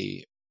like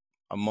a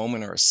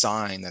moment or a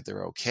sign that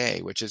they're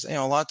okay, which is, a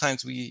lot of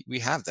times we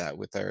have that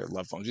with our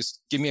loved ones.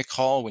 Just give me a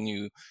call when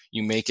you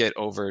make it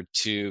over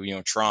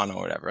to, Toronto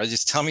or whatever.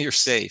 Just tell me you're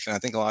safe. And I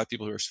think a lot of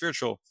people who are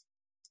spiritual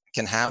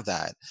can have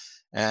that.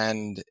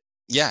 And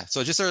yeah,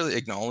 so just really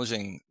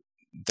acknowledging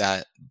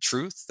that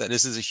truth, that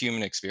this is a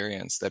human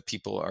experience that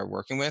people are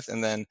working with.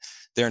 And then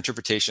their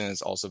interpretation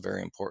is also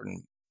very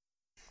important.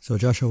 So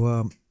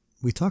Joshua,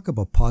 we talk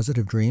about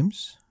positive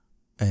dreams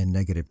and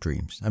negative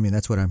dreams. I mean,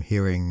 that's what I'm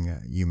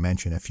hearing you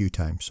mention a few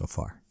times so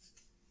far.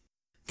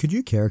 Could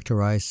you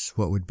characterize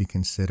what would be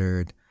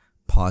considered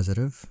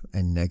positive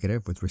and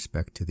negative with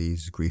respect to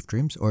these grief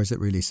dreams, or is it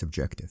really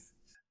subjective?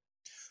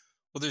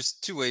 Well, there's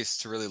two ways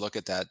to really look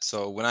at that.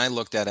 So when I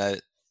looked at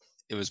it,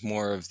 it was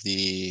more of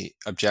the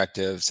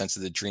objective sense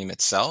of the dream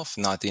itself,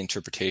 not the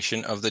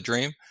interpretation of the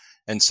dream.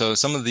 And so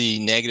some of the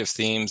negative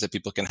themes that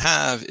people can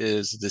have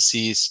is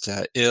deceased,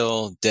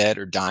 ill, dead,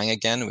 or dying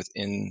again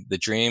within the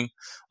dream.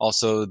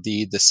 Also,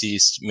 the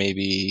deceased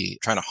maybe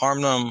trying to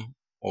harm them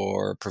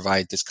or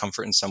provide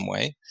discomfort in some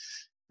way.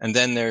 And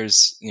then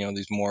there's,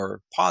 these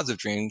more positive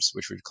dreams,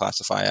 which we'd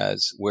classify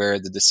as where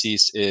the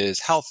deceased is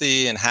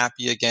healthy and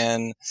happy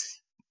again,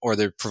 or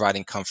they're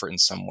providing comfort in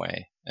some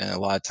way. And a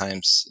lot of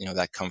times,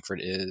 that comfort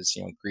is,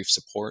 grief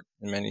support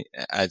in many,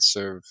 I'd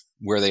sort of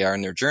where they are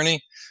in their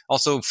journey.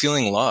 Also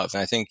feeling love.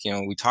 And I think,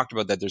 we talked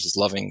about that there's this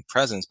loving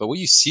presence, but what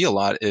you see a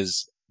lot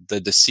is the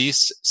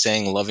deceased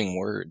saying loving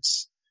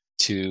words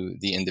to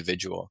the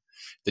individual,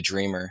 the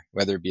dreamer,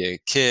 whether it be a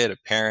kid, a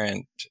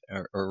parent,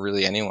 or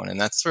really anyone. And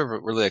that's sort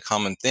of really a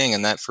common thing.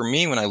 And that for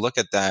me, when I look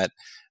at that,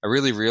 I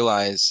really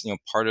realize,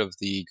 part of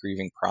the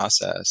grieving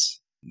process,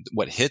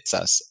 what hits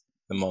us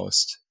the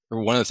most, or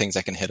one of the things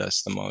that can hit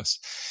us the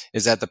most,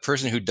 is that the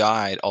person who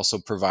died also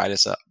provided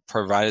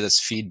us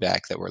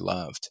feedback that we're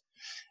loved.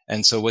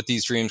 And so what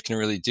these dreams can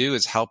really do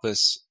is help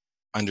us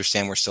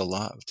understand we're still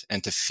loved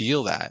and to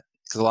feel that.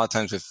 Because a lot of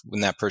times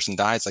when that person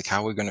dies, like,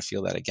 how are we going to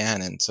feel that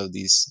again? And so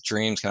these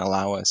dreams can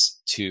allow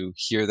us to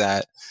hear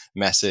that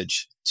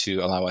message, to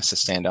allow us to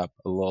stand up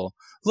a little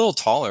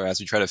taller as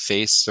we try to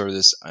face sort of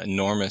this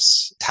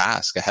enormous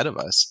task ahead of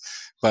us.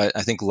 But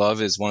I think love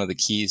is one of the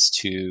keys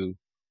to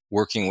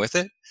working with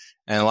it.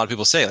 And a lot of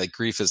people say like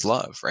grief is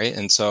love, right?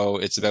 And so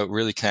it's about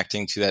really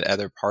connecting to that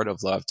other part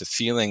of love, to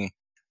feeling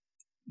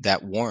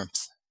that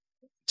warmth,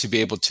 to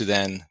be able to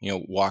then,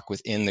 walk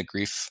within the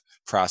grief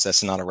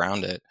process and not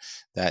around it,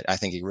 that I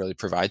think it really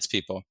provides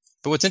people.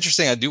 But what's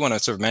interesting, I do want to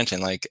sort of mention,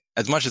 like,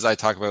 as much as I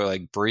talk about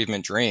like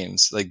bereavement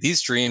dreams, like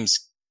these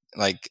dreams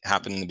like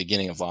happen in the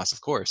beginning of loss,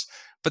 of course,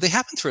 but they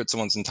happen throughout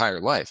someone's entire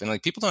life. And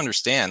like people don't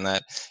understand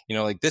that,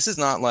 like this is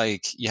not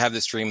like you have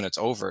this dream and it's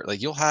over.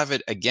 Like you'll have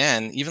it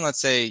again, even let's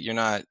say you're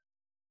not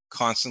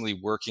constantly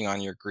working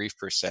on your grief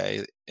per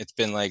se. It's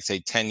been like, say,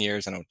 10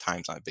 years. I know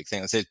time's not a big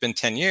thing. Let's say it's been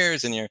 10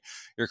 years and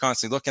you're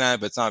constantly looking at it,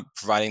 but it's not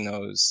providing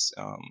those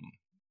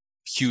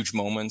huge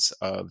moments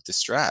of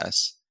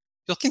distress,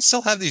 you can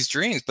still have these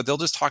dreams, but they'll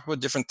just talk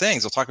about different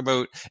things. They'll talk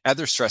about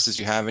other stresses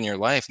you have in your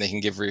life, and they can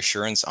give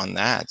reassurance on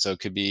that. So it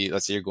could be,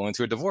 let's say you're going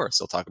through a divorce.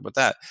 They'll talk about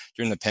that.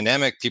 During the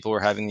pandemic, people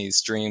were having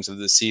these dreams of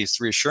the deceased,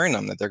 reassuring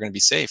them that they're going to be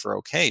safe or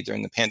okay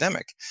during the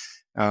pandemic.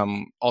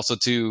 Also,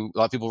 a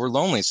lot of people were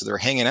lonely, so they're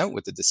hanging out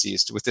with the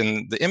deceased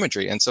within the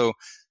imagery. And so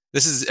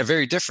this is a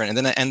very different. And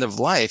then at end of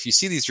life, you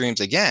see these dreams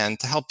again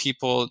to help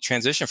people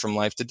transition from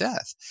life to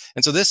death.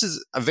 And so this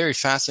is a very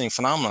fascinating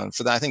phenomenon.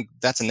 For that, I think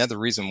that's another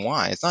reason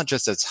why. It's not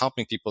just that it's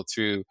helping people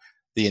through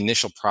the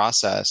initial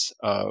process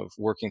of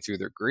working through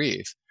their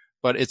grief,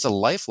 but it's a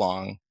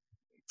lifelong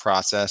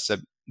process that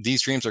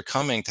these dreams are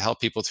coming to help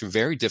people through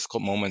very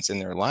difficult moments in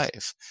their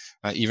life,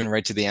 even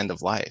right to the end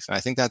of life. And I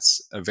think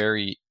that's a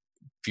very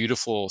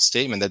beautiful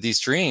statement, that these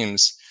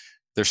dreams,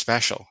 they're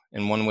special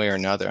in one way or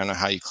another. I don't know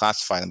how you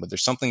classify them, but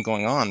there's something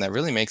going on that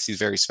really makes these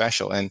very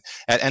special. And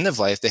at end of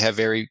life, they have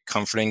very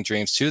comforting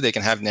dreams too. They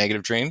can have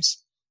negative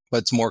dreams,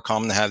 but it's more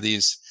common to have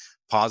these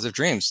positive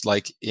dreams,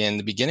 like in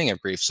the beginning of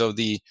grief. So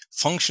the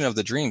function of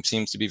the dream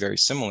seems to be very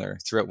similar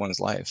throughout one's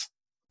life.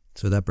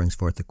 So that brings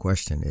forth the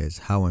question is,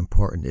 how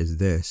important is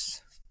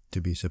this to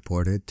be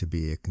supported, to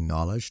be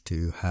acknowledged,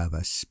 to have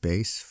a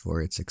space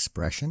for its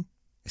expression,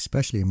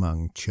 especially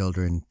among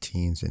children,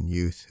 teens, and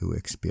youth who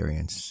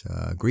experience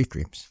grief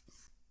dreams?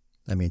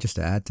 I mean, just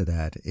to add to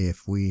that,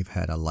 if we've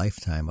had a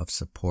lifetime of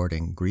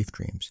supporting grief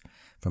dreams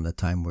from the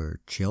time we're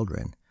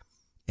children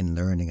in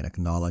learning and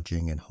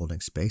acknowledging and holding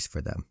space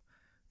for them,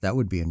 that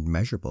would be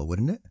immeasurable,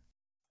 wouldn't it?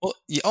 Well,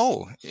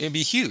 it'd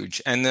be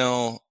huge. And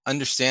they'll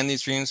understand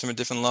these dreams from a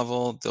different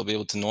level. They'll be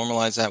able to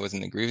normalize that within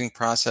the grieving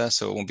process,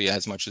 so it won't be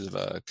as much of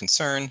a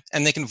concern.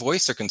 And they can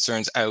voice their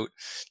concerns out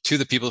to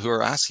the people who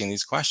are asking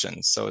these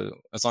questions. So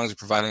as long as they're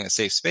providing a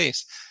safe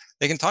space,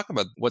 they can talk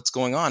about what's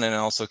going on, and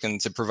also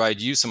to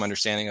provide you some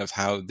understanding of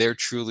how they're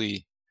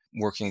truly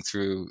working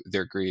through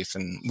their grief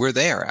and where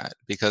they are at.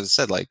 Because as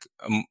I said, like,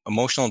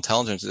 emotional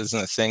intelligence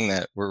isn't a thing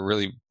that we're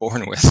really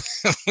born with.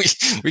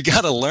 we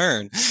got to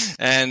learn.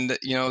 And,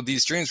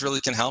 these dreams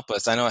really can help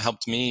us. I know it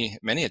helped me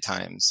many a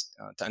times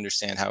to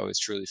understand how I was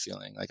truly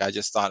feeling. Like, I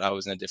just thought I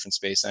was in a different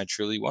space, and I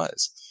truly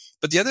was.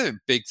 But the other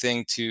big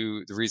thing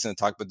the reason to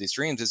talk about these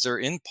dreams is they're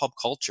in pop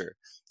culture.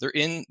 They're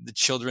in the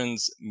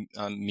children's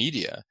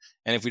media.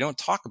 And if we don't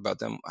talk about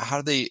them,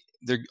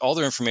 all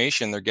their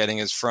information they're getting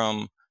is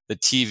from the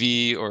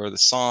TV or the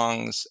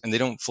songs, and they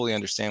don't fully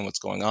understand what's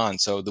going on.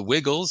 So the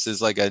Wiggles is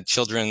like a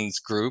children's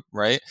group,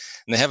 right?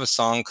 And they have a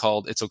song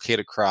called It's Okay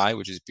to Cry,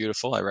 which is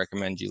beautiful. I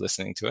recommend you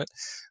listening to it.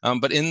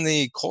 But in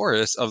the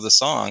chorus of the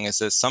song, it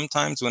says,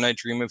 "Sometimes when I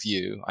dream of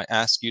you, I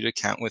ask you to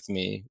count with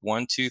me.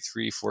 1, 2,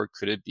 3, 4,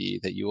 could it be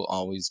that you will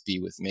always be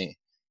with me?"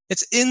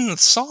 It's in the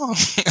song.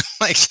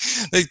 Like,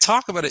 they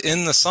talk about it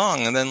in the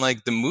song. And then,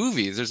 like, the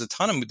movies, there's a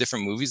ton of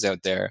different movies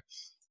out there.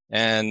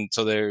 And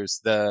so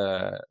there's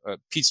the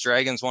Pete's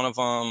Dragon's one of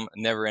them.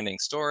 Never Ending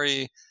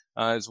Story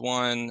is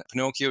one.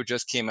 Pinocchio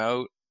just came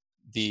out.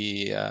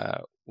 The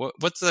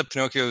what's the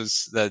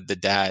Pinocchio's the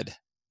dad,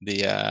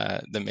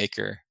 the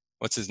maker?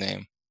 What's his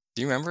name?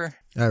 Do you remember?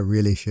 I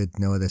really should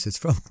know this. It's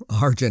from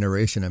our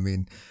generation. I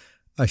mean,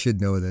 I should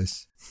know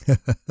this.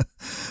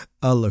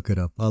 I'll look it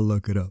up.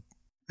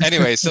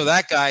 Anyway, so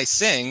that guy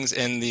sings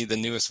in the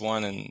newest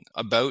one and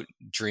about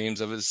dreams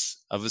of his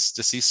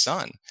deceased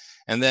son.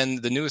 And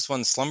then the newest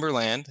one,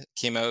 Slumberland,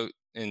 came out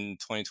in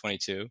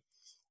 2022.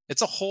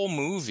 It's a whole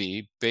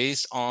movie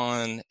based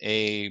on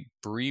a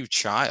bereaved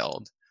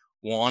child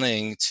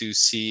wanting to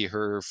see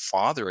her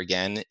father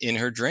again in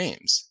her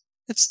dreams.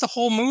 It's the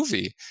whole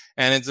movie.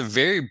 And it's a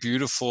very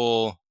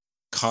beautiful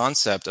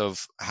concept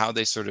of how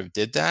they sort of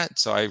did that.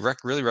 So I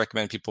really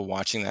recommend people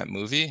watching that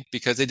movie,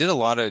 because they did a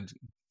lot of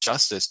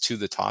justice to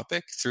the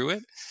topic through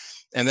it.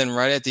 And then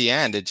right at the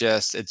end,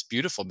 it's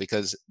beautiful,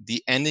 because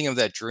the ending of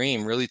that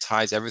dream really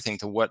ties everything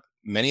to what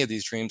many of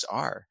these dreams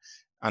are,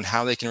 on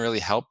how they can really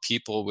help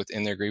people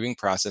within their grieving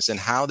process,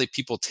 and how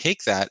people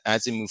take that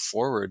as they move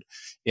forward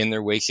in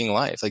their waking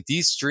life. Like,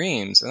 these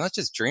dreams are not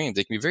just dreams.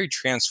 They can be very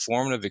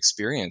transformative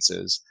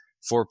experiences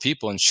for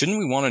people. And shouldn't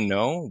we want to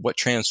know what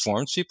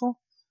transforms people?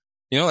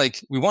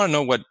 Like, we want to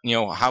know what,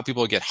 how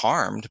people get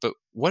harmed, but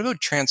what about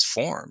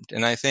transformed?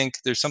 And I think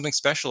there's something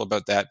special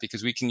about that,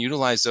 because we can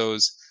utilize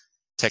those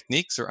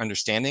techniques or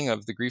understanding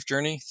of the grief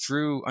journey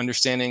through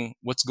understanding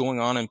what's going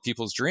on in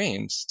people's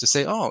dreams to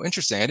say, oh,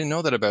 interesting, I didn't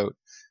know that about.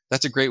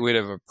 That's a great way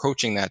of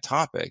approaching that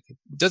topic.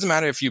 It doesn't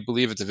matter if you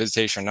believe it's a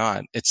visitation or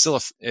not.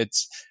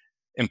 It's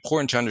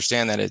important to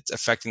understand that it's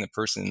affecting the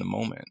person in the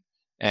moment.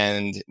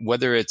 And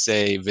whether it's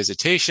a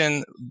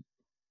visitation,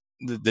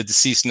 the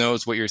deceased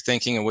knows what you're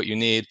thinking and what you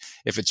need.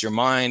 If it's your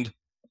mind,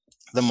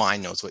 the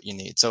mind knows what you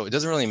need. So it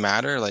doesn't really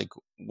matter like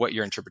what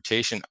your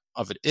interpretation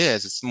of it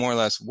is. It's more or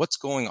less what's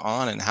going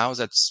on and how is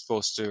that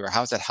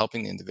how is that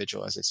helping the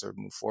individual as they sort of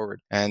move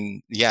forward.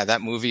 And yeah,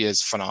 that movie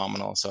is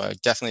phenomenal. So I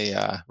definitely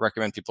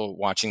recommend people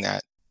watching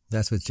that.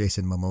 That's with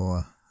Jason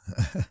Momoa.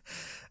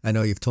 I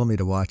know you've told me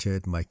to watch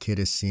it. My kid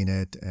has seen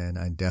it and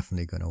I'm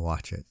definitely going to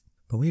watch it.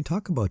 But when you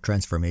talk about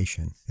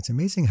transformation, it's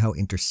amazing how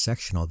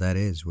intersectional that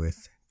is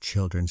with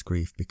children's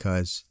grief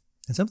because,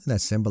 and something that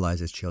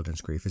symbolizes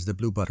children's grief is the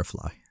blue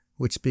butterfly,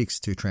 which speaks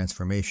to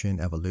transformation,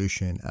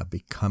 evolution,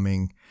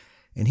 becoming.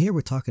 And here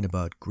we're talking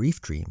about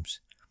grief dreams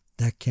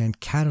that can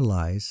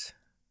catalyze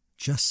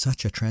just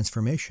such a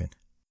transformation.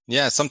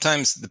 Yeah,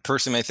 sometimes the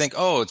person may think,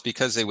 oh, it's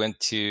because they went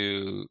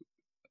to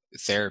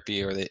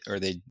therapy or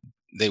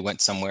they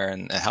went somewhere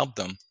and it helped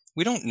them.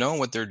 We don't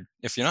know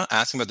if you're not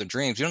asking about their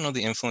dreams, you don't know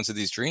the influence of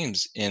these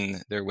dreams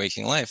in their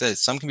waking life. That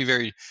some can be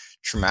very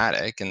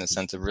traumatic in the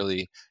sense of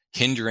really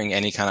hindering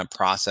any kind of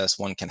process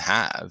one can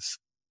have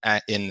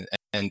in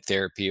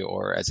therapy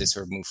or as they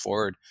sort of move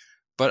forward.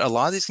 But a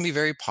lot of these can be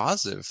very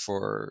positive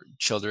for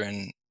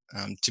children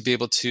to be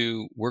able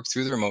to work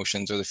through their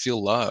emotions or to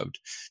feel loved,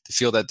 to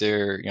feel that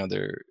they're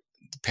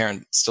the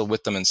parent still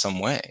with them in some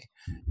way.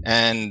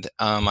 And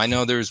I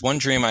know there was one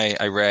dream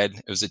I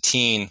read. It was a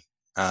teen.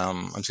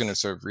 I'm just going to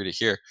sort of read it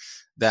here,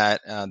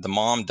 that the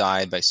mom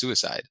died by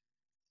suicide.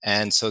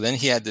 And so then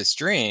he had this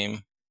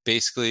dream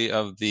basically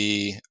of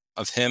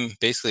him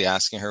basically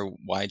asking her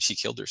why she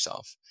killed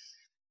herself.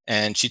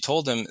 And she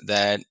told him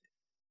that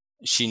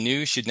she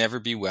knew she'd never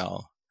be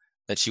well,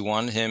 that she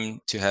wanted him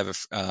to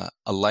have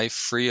a life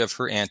free of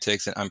her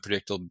antics and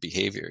unpredictable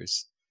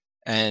behaviors.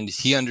 And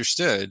he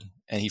understood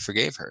and he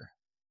forgave her.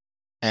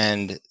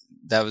 And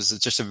that was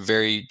just a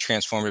very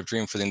transformative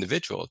dream for the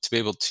individual to be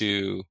able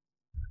to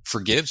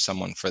forgive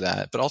someone for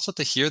that, but also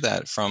to hear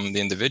that from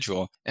the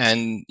individual.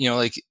 And,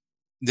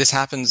 this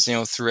happens,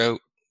 throughout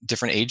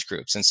different age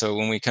groups. And so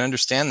when we can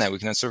understand that, we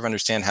can sort of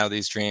understand how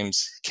these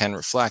dreams can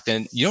reflect.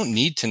 And you don't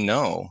need to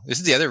know. This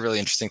is the other really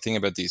interesting thing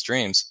about these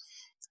dreams.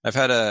 I've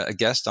had a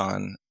guest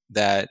on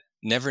that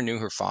never knew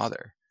her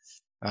father.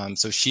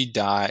 So he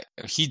died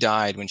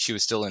when she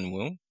was still in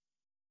womb.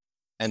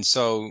 And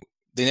so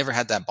they never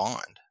had that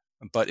bond.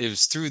 But it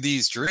was through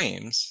these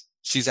dreams,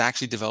 she's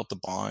actually developed a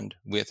bond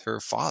with her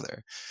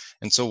father.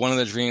 And so one of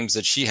the dreams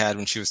that she had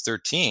when she was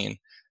 13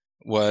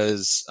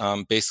 was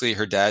basically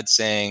her dad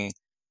saying,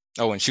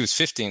 when she was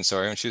 15,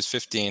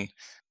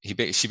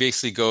 she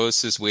basically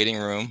goes to this waiting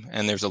room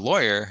and there's a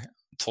lawyer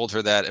told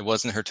her that it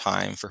wasn't her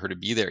time for her to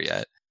be there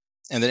yet.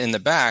 And then in the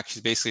back, she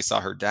basically saw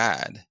her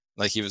dad,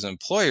 like he was an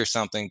employee or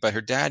something, but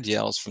her dad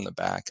yells from the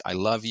back, "I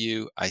love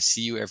you. I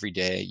see you every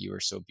day. You are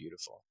so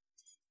beautiful."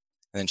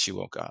 And then she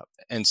woke up.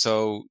 And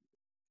so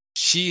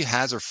she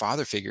has her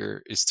father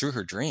figure is through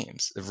her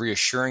dreams of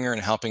reassuring her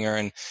and helping her.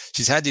 And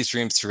she's had these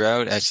dreams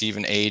throughout as she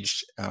even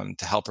aged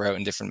to help her out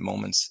in different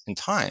moments in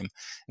time.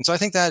 And so I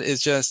think that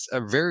is just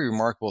a very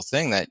remarkable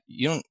thing that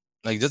you don't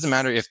like. It doesn't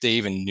matter if they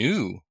even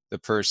knew the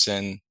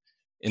person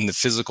in the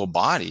physical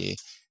body.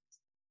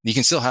 You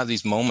can still have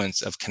these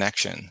moments of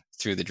connection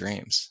through the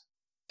dreams.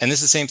 And this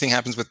is the same thing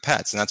happens with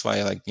pets. And that's why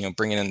I like,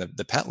 bringing in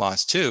the pet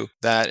loss too,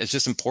 that it's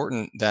just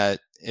important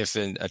that if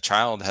a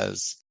child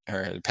has,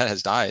 or a pet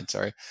has died,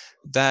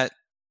 that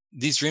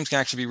these dreams can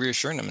actually be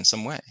reassuring them in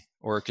some way,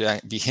 or it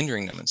could be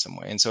hindering them in some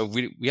way. And so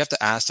we have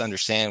to ask to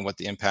understand what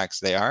the impacts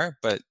they are,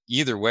 but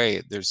either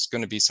way, there's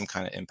going to be some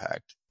kind of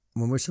impact.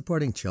 When we're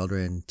supporting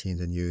children, teens,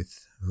 and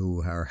youth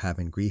who are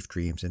having grief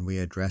dreams and we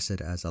address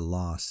it as a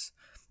loss,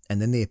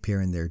 and then they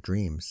appear in their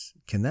dreams,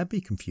 can that be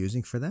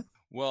confusing for them?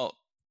 Well,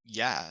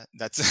 yeah,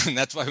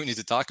 that's why we need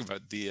to talk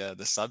about the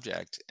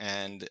subject.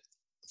 And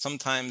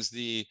sometimes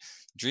the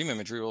dream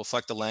imagery will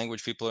reflect the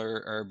language people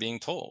are being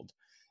told.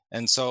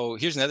 And so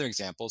here's another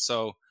example.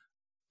 So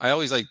I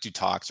always do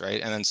talks,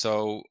 right? And then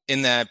so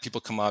in that, people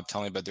come up,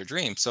 tell me about their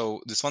dream.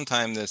 So this one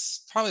time,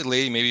 this probably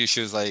lady, maybe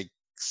she was like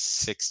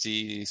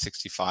 60,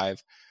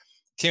 65,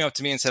 came up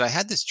to me and said, "I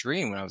had this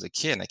dream when I was a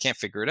kid and I can't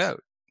figure it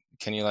out.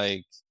 Can you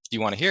do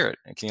you want to hear it?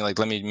 And can you let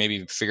me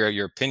maybe figure out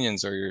your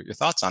opinions or your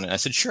thoughts on it?" I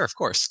said, "Sure, of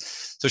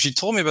course." So she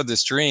told me about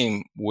this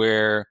dream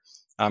where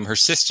her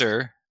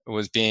sister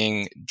was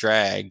being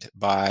dragged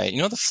by,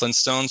 the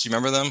Flintstones. You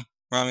remember them,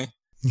 Rami?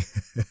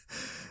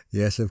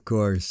 Yes, of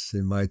course.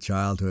 In my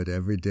childhood,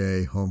 every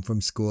day, home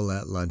from school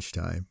at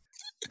lunchtime.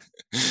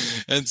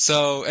 And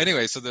so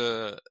anyway, so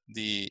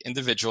the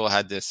individual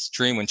had this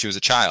dream when she was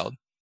a child,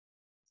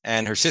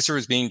 and her sister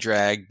was being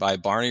dragged by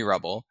Barney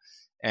Rubble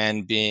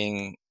and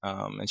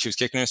and she was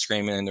kicking and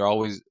screaming, and they're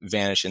always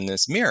vanish in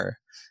this mirror.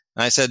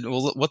 And I said,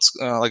 "Well, what's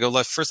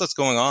first, what's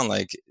going on?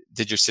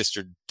 Did your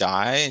sister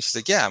die?" And she's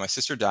like, "Yeah, my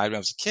sister died when I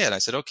was a kid." I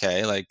said,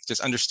 "Okay,"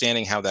 just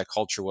understanding how that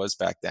culture was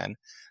back then.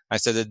 I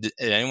said, did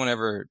anyone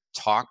ever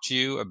talk to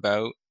you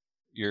about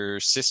your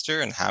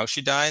sister and how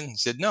she died?" And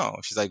she said, "No."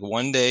 She's like,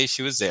 "One day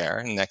she was there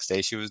and the next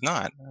day she was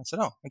not." I said,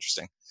 "Oh,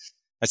 interesting."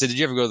 I said, "Did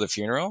you ever go to the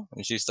funeral?"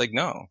 And she's like,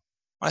 "No."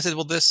 I said,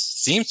 "Well, this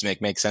seems to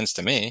make sense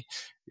to me.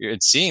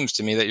 It seems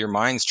to me that your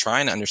mind's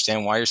trying to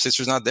understand why your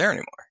sister's not there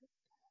anymore.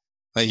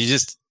 You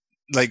just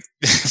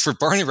for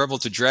Barney Rubble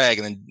to drag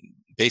and then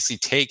basically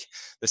take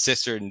the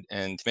sister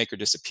and to make her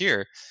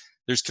disappear,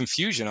 there's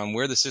confusion on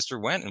where the sister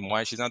went and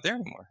why she's not there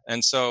anymore."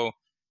 And so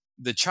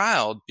the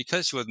child,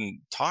 because she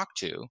wasn't talked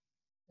to,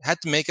 had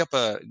to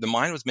the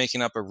mind was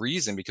making up a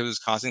reason because it was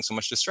causing so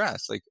much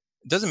distress. It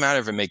doesn't matter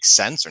if it makes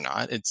sense or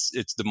not. It's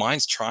the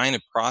mind's trying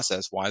to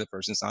process why the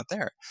person's not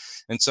there.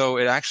 And so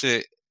it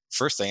actually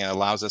first thing, it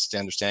allows us to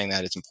understand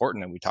that it's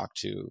important that we talk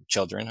to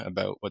children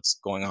about what's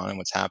going on and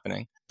what's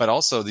happening. But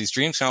also these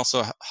dreams can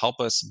also help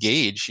us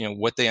gauge,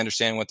 what they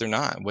understand, what they're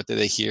not, what did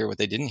they hear, what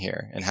they didn't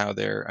hear, and how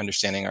they're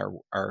understanding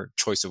our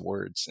choice of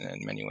words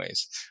in many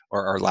ways,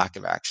 or our lack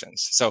of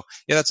actions. So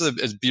yeah, that's a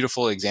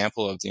beautiful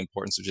example of the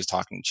importance of just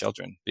talking to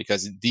children,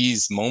 because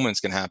these moments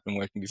can happen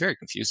where it can be very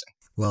confusing.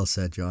 Well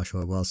said,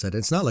 Joshua. Well said.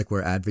 It's not like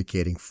we're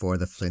advocating for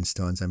the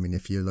Flintstones. I mean,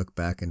 if you look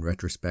back in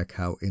retrospect,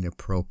 how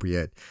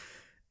inappropriate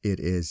it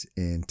is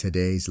in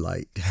today's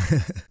light.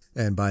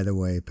 And by the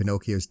way,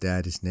 Pinocchio's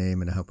dad, his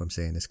name, and I hope I'm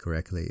saying this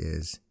correctly,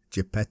 is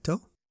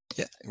Geppetto.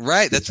 Yeah,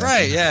 right. That's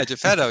right. Yeah,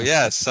 Geppetto.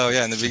 Yes. So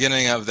yeah, in the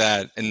beginning of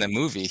that, in the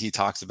movie, he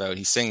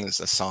sings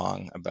a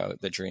song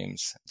about the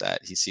dreams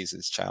that he sees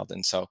his child.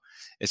 And so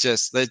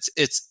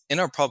it's in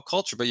our pop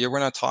culture, but we're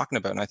not talking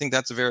about it. And I think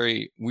that's a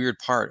very weird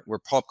part, where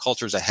pop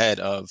culture is ahead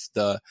of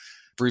the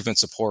bereavement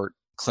support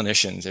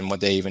clinicians and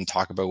what they even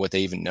talk about, what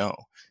they even know.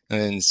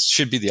 And it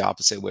should be the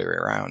opposite way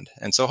around.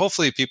 And so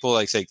hopefully people,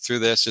 like say, through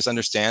this, just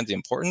understand the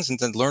importance and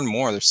then learn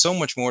more. There's so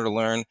much more to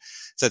learn,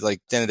 said like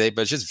at the end of the day,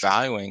 but just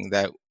valuing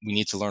that we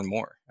need to learn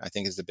more, I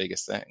think, is the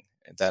biggest thing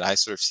that I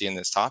sort of see in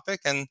this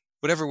topic. And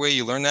whatever way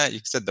you learn that, you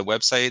said the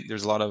website,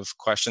 there's a lot of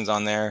questions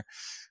on there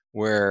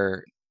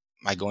where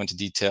I go into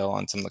detail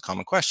on some of the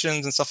common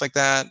questions and stuff like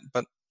that.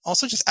 But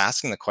also just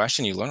asking the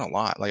question, you learn a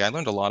lot. Like I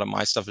learned a lot of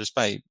my stuff just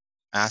by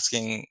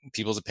asking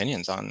people's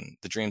opinions on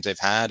the dreams they've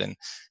had and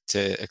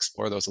to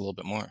explore those a little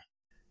bit more.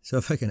 So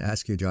if I can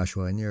ask you,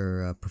 Joshua, in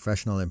your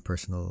professional and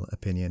personal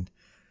opinion,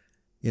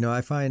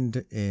 I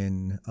find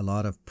in a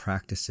lot of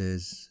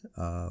practices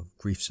of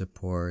grief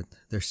support,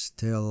 there's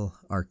still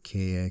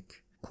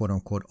archaic, quote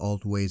unquote,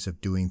 old ways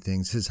of doing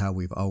things. This is how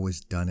we've always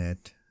done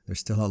it. There's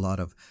still a lot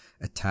of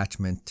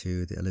attachment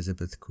to the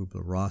Elizabeth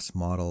Kubler-Ross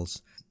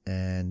models,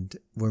 and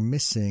we're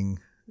missing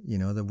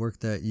the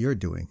work that you're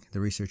doing, the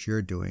research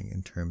you're doing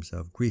in terms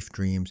of grief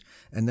dreams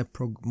and the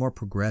more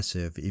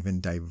progressive, even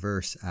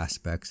diverse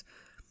aspects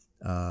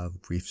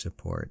of grief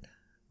support.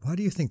 Why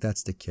do you think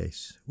that's the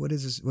case? What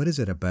is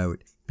it about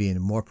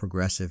being more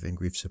progressive in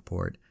grief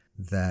support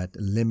that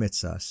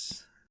limits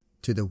us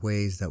to the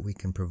ways that we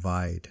can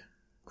provide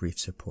grief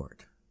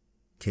support?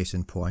 Case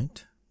in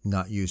point,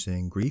 not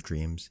using grief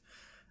dreams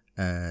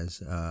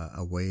as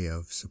a way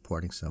of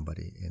supporting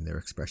somebody in their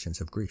expressions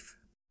of grief.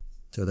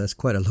 So that's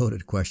quite a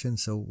loaded question.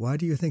 So why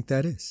do you think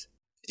that is?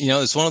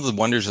 It's one of the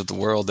wonders of the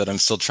world that I'm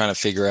still trying to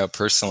figure out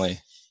personally.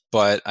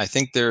 But I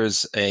think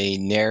there's a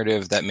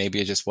narrative that maybe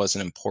it just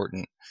wasn't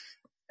important.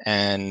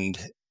 And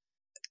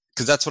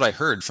because that's what I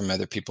heard from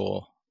other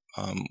people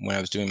when I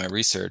was doing my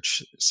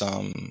research,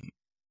 some,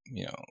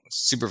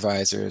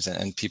 supervisors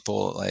and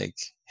people like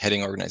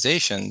heading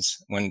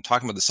organizations, when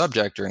talking about the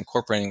subject or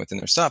incorporating within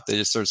their stuff, they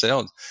just sort of say,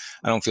 oh,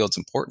 I don't feel it's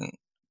important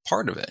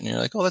part of it. And you're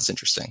like, oh, that's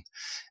interesting.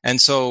 And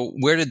so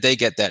where did they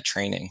get that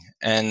training?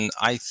 And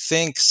I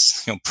think,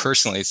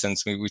 personally,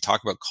 since we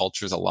talk about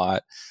cultures a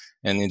lot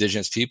and the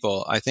indigenous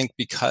people, I think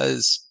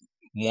because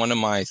one of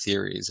my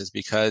theories is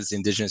because the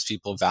indigenous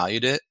people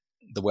valued it,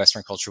 the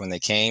Western culture, when they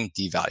came,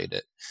 devalued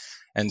it.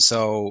 And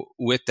so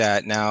with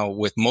that, now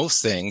with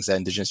most things that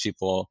indigenous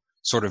people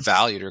sort of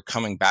valued are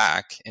coming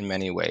back in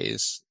many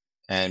ways,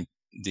 and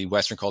the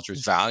Western culture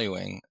is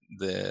valuing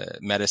the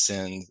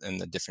medicine and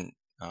the different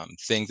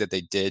things that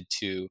they did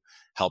to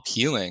help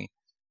healing.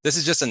 This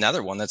is just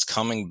another one that's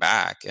coming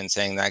back and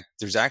saying that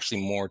there's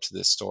actually more to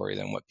this story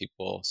than what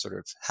people sort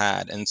of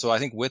had. And so I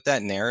think with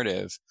that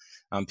narrative,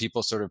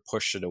 people sort of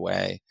pushed it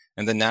away.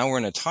 And then now we're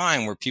in a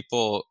time where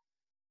people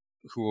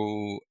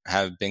who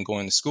have been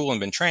going to school and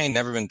been trained,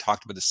 never been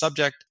talked about the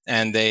subject,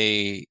 and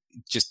they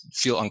just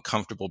feel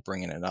uncomfortable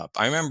bringing it up.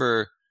 I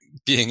remember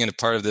being in a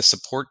part of this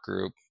support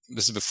group.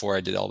 This is before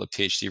I did all the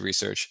PhD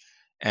research,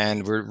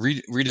 and we're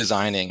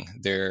redesigning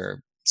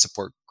their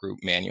support group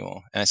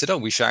manual. And I said, oh,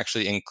 we should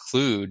actually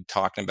include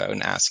talking about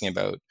and asking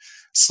about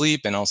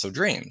sleep and also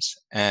dreams.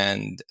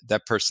 And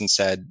that person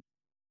said,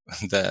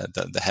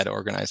 the head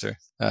organizer,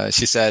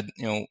 she said,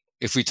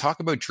 if we talk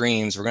about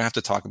dreams, we're going to have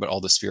to talk about all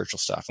the spiritual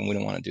stuff, and we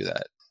don't want to do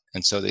that.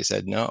 And so they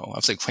said no. I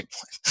was like, wait,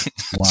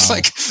 what? Wow.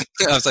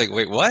 I was like,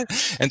 wait, what?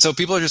 And so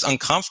people are just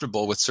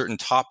uncomfortable with certain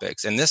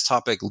topics. And this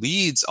topic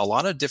leads a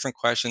lot of different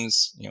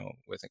questions,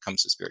 when it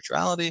comes to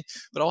spirituality,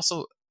 but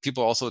also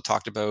people also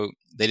talked about,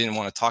 they didn't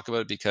want to talk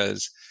about it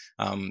because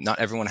not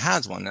everyone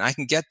has one. And I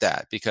can get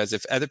that, because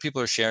if other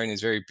people are sharing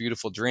these very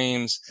beautiful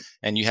dreams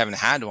and you haven't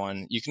had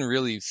one, you can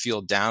really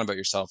feel down about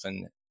yourself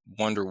and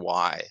wonder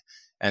why.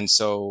 And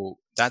so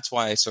that's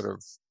why I sort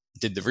of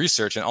did the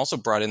research and also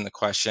brought in the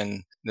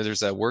question that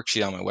there's a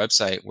worksheet on my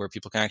website where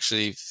people can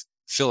actually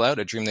fill out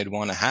a dream they'd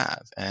want to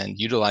have and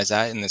utilize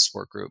that in this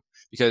support group.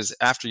 Because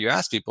after you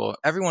ask people,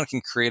 everyone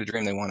can create a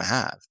dream they want to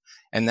have.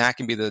 And that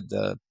can be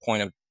the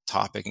point of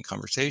topic and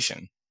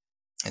conversation,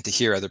 and to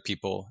hear other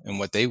people and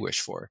what they wish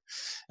for.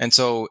 And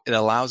so it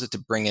allows it to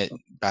bring it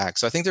back.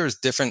 So I think there's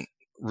different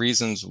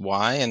reasons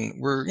why, and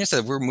we're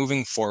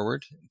moving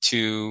forward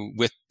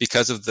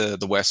because of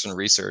the Western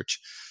research,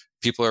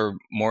 people are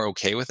more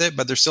okay with it,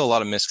 but there's still a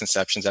lot of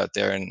misconceptions out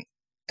there.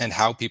 and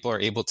how people are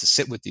able to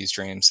sit with these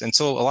dreams. And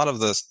so a lot of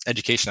the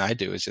education I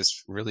do is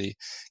just really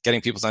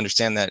getting people to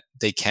understand that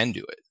they can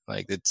do it.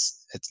 Like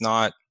it's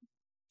not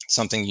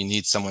something you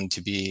need someone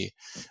to be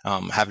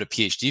having a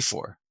PhD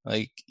for.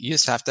 Like you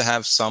just have to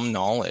have some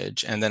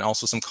knowledge and then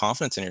also some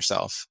confidence in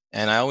yourself.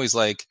 And I always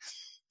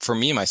for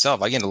me,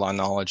 myself, I gained a lot of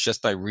knowledge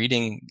just by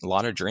reading a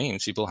lot of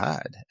dreams people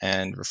had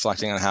and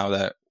reflecting on how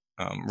that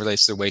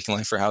relates to their waking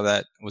life or how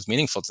that was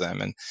meaningful to them.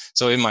 And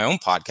so in my own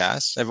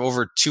podcast, I have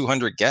over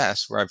 200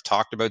 guests where I've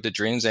talked about the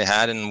dreams they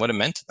had and what it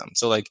meant to them.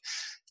 So like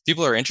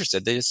people are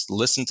interested, they just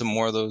listen to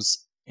more of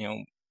those,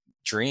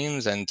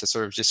 dreams and to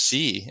sort of just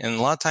see. And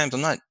a lot of times I'm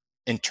not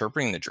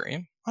interpreting the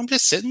dream. I'm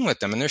just sitting with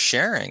them and they're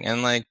sharing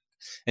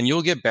and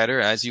you'll get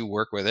better as you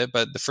work with it.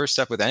 But the first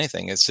step with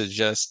anything is to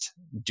just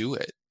do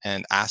it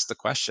and ask the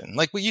question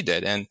like what you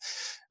did. And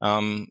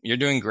you're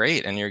doing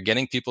great and you're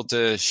getting people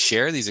to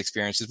share these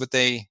experiences, but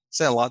they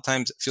say a lot of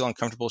times feel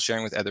uncomfortable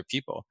sharing with other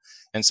people.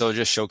 And so it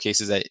just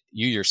showcases that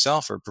you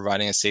yourself are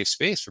providing a safe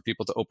space for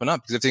people to open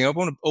up. Because if they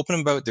open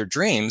about their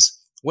dreams,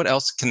 what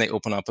else can they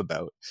open up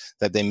about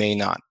that they may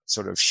not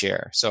sort of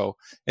share? So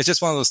it's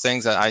just one of those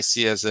things that I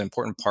see as an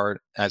important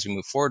part as we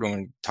move forward when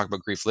we talk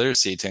about grief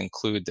literacy, to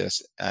include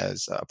this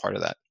as a part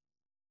of that.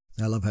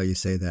 I love how you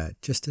say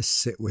that, just to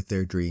sit with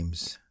their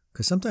dreams.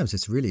 Because sometimes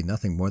it's really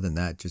nothing more than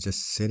that,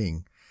 just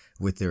sitting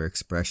with their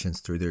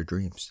expressions through their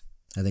dreams.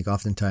 I think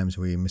oftentimes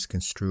we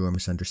misconstrue or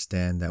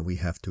misunderstand that we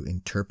have to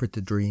interpret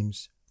the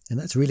dreams. And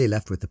that's really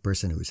left with the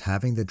person who's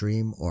having the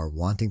dream or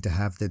wanting to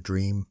have the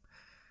dream.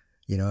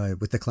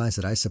 With the clients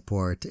that I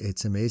support,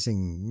 it's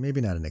amazing, maybe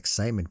not an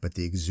excitement, but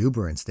the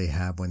exuberance they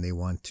have when they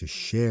want to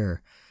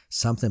share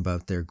something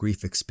about their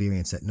grief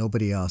experience that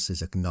nobody else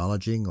is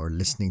acknowledging or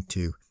listening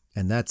to.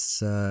 And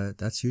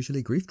that's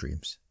usually grief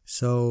dreams.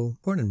 So,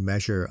 important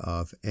measure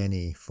of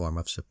any form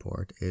of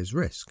support is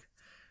risk.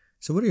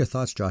 So what are your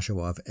thoughts,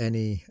 Joshua, of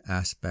any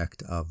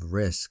aspect of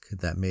risk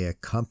that may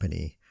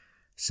accompany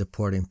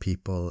supporting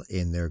people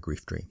in their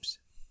grief dreams?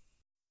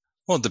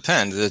 Well, it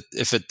depends.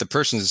 If the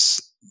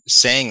person's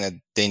saying that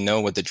they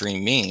know what the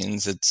dream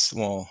means, it's,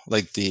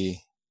 like the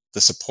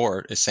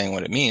support is saying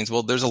what it means.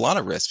 Well, there's a lot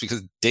of risk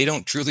because they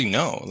don't truly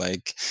know.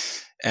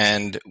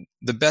 And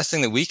the best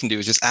thing that we can do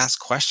is just ask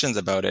questions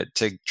about it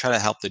to try to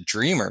help the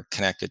dreamer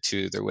connect it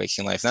to their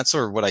waking life. And that's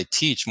sort of what I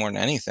teach more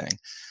than anything.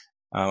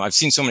 I've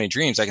seen so many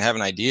dreams, I can have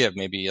an idea of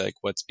maybe like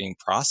what's being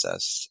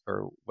processed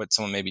or what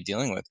someone may be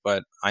dealing with,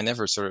 but I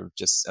never sort of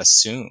just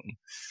assume.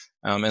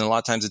 And a lot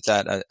of times it's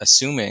that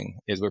assuming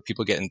is where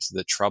people get into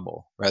the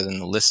trouble rather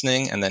than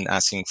listening and then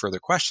asking further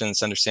questions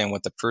to understand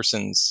what the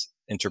person's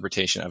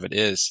interpretation of it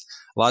is.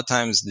 A lot of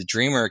times the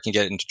dreamer can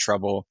get into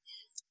trouble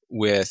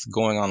with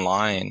going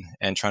online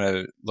and trying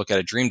to look at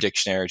a dream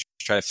dictionary,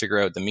 try to figure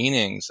out the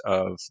meanings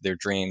of their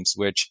dreams,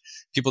 which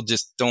people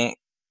just don't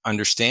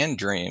understand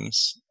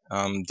dreams.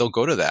 They'll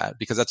go to that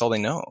because that's all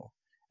they know.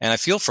 And I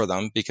feel for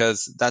them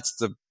because that's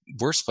the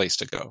worst place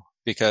to go,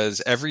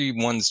 because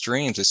everyone's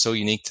dreams is so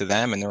unique to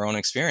them and their own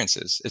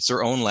experiences. It's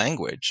their own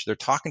language. They're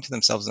talking to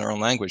themselves in their own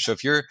language. So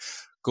if you're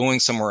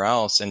going somewhere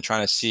else and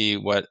trying to see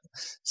what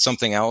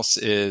something else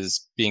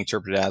is being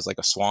interpreted as, like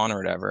a swan or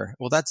whatever,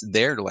 well, that's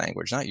their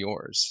language, not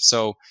yours.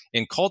 So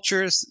in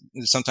cultures,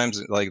 sometimes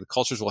like the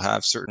cultures will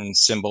have certain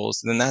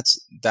symbols, then that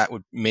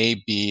may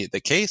be the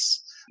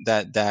case,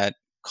 that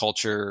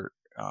culture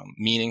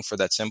meaning for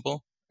that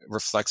symbol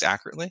reflects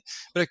accurately.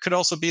 But it could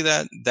also be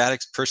that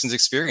person's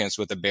experience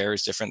with a bear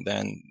is different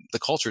than the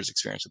culture's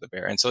experience with a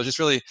bear. And so just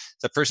really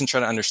the person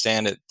trying to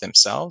understand it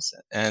themselves.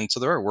 And so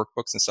there are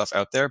workbooks and stuff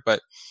out there.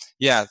 But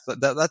yeah,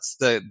 that's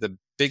the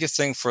biggest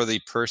thing for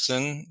the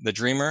person, the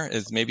dreamer,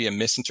 is maybe a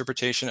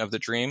misinterpretation of the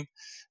dream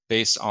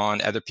based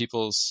on other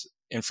people's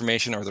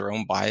information or their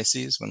own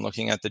biases when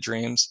looking at the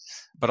dreams.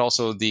 But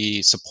also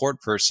the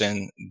support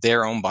person,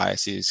 their own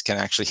biases can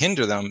actually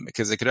hinder them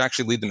because it could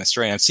actually lead them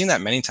astray. And I've seen that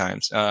many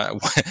times.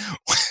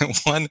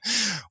 One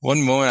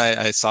moment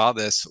I saw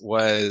this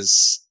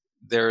was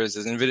there was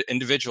an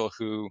individual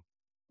who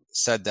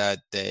said that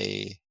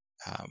they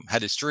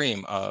had this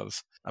dream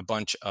of a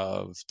bunch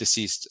of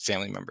deceased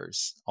family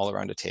members all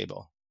around a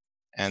table.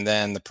 And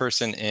then the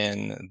person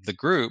in the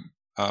group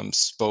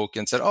spoke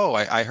and said,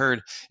 I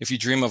heard if you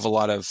dream of a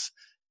lot of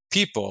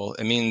people,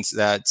 it means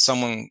that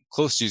someone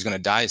close to you is going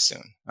to die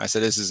soon. I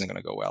said, this isn't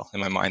going to go well. In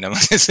my mind, I'm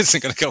like, this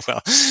isn't going to go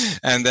well.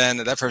 And then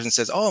that person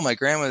says, my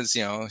grandma's,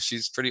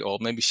 she's pretty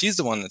old. Maybe she's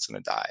the one that's going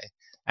to die.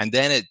 And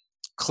then it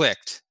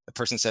clicked. The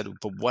person said,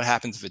 but what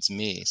happens if it's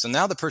me? So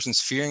now the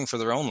person's fearing for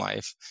their own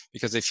life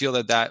because they feel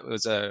that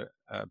was a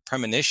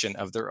premonition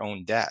of their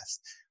own death,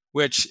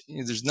 which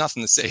there's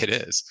nothing to say it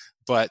is.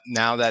 But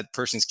now that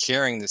person's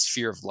carrying this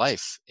fear of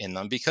life in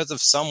them because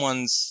of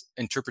someone's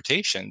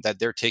interpretation that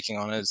they're taking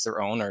on as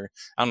their own, or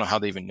I don't know how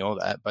they even know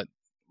that, but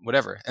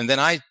whatever. And then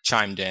I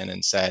chimed in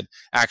and said,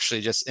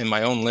 actually, just in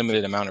my own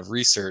limited amount of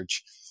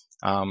research,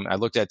 I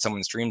looked at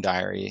someone's dream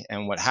diary,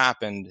 and what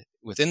happened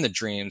within the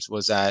dreams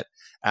was that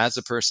as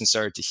the person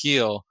started to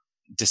heal,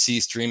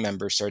 deceased dream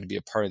members started to be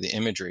a part of the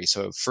imagery.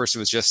 So at first it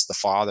was just the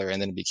father,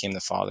 and then it became the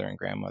father and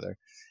grandmother.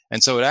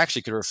 And so it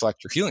actually could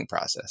reflect your healing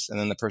process. And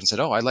then the person said,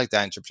 oh, I like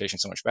that interpretation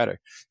so much better.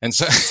 And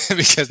so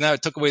because now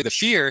it took away the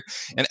fear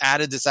and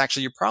added this,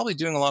 actually, you're probably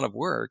doing a lot of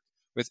work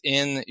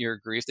within your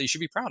grief that you should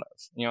be proud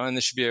of, and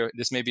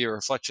this may be a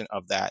reflection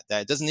of that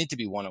it doesn't need to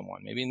be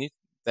one-on-one. Maybe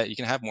that you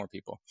can have more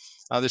people.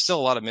 There's still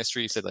a lot of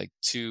mystery, said, like,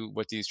 to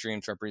what these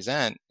dreams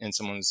represent in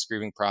someone's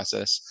grieving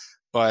process.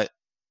 But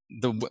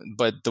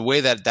the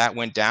way that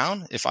went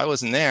down, if I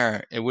wasn't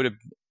there,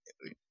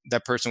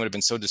 that person would have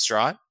been so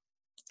distraught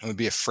and would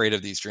be afraid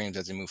of these dreams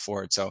as they move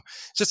forward. So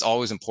it's just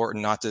always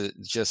important not to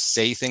just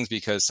say things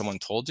because someone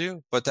told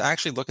you, but to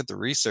actually look at the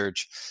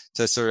research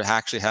to sort of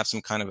actually have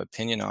some kind of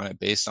opinion on it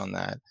based on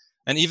that.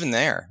 And even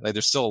there, like,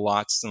 there's still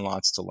lots and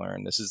lots to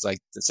learn. This is, like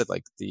I said,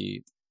 like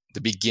the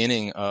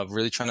beginning of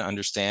really trying to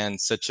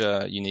understand such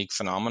a unique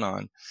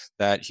phenomenon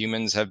that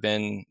humans have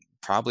been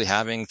probably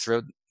having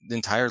throughout the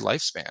entire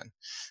lifespan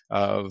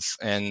of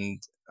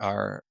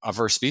our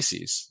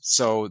species.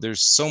 So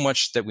there's so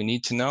much that we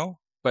need to know,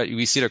 but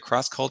we see it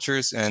across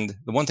cultures. And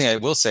the one thing I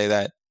will say,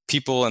 that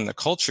people and the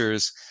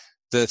cultures,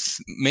 the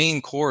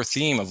main core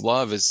theme of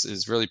love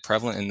is really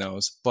prevalent in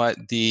those, but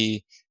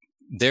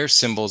their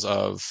symbols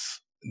of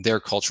their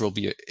culture will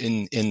be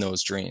in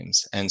those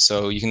dreams. And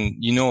so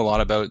you know a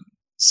lot about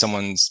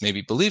someone's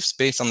maybe beliefs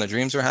based on the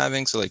dreams they're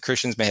having. So, like,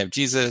 Christians may have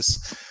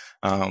Jesus,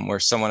 where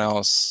someone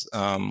else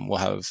will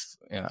have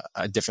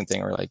a different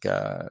thing, or like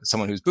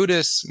someone who's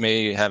Buddhist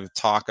may have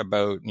talk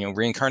about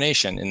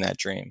reincarnation in that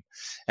dream.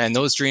 And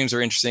those dreams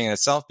are interesting in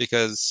itself,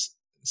 because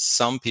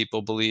some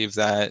people believe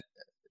that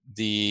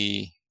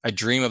a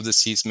dream of the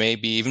deceased may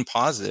be even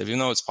positive, even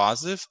though it's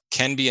positive,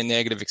 can be a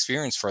negative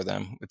experience for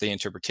them with the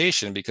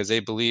interpretation, because they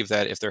believe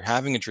that if they're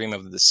having a dream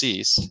of the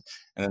deceased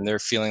and then they're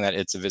feeling that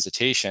it's a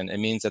visitation, it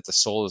means that the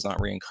soul is not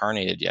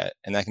reincarnated yet.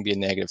 And that can be a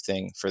negative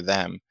thing for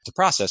them to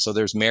process. So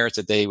there's merits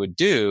that they would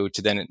do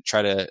to then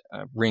try to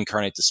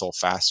reincarnate the soul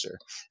faster.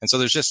 And so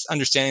there's just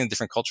understanding the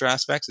different culture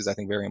aspects is, I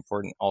think, very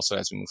important also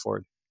as we move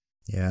forward.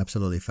 Yeah,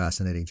 absolutely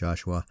fascinating,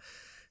 Joshua.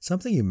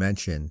 Something you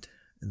mentioned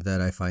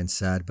that I find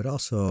sad, but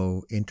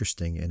also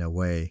interesting in a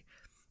way,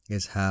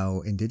 is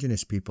how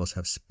Indigenous peoples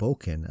have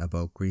spoken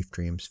about grief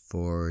dreams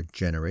for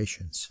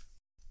generations.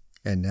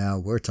 And now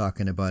we're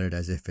talking about it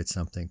as if it's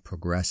something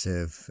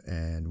progressive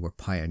and we're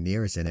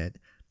pioneers in it,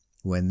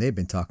 when they've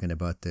been talking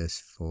about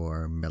this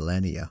for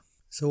millennia.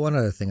 So one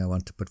other thing I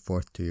want to put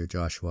forth to you,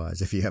 Joshua,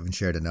 is, if you haven't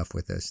shared enough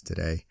with us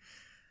today,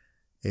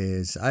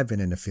 is I've been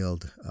in the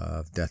field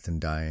of death and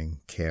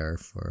dying care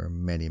for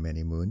many,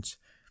 many moons.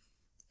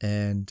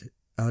 And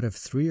out of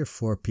 3 or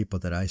 4 people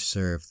that I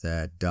serve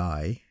that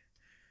die,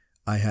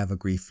 I have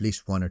at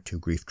least 1 or 2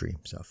 grief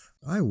dreams of.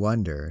 I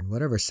wonder, in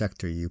whatever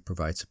sector you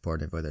provide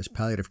support in, whether it's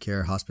palliative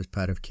care, hospice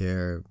palliative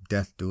care,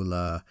 death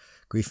doula,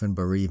 grief and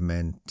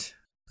bereavement,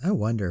 I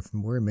wonder if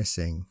we're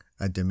missing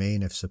a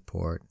domain of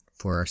support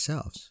for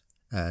ourselves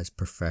as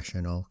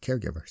professional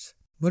caregivers.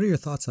 What are your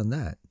thoughts on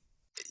that?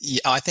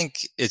 Yeah, I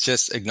think it's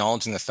just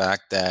acknowledging the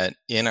fact that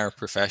in our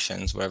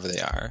professions, whatever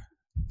they are,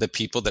 the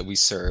people that we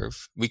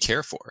serve, we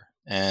care for.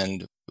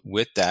 And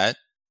with that,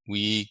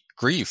 we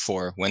grieve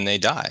for when they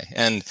die.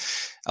 And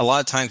a lot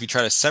of times we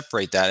try to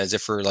separate that as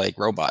if we're like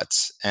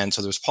robots. And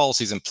so there's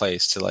policies in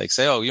place to, like,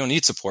 say, oh, you don't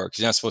need support because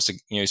you're not supposed to,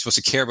 you're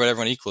supposed to care about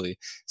everyone equally.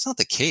 It's not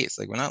the case.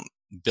 Like, we're not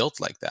built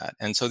like that.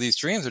 And so these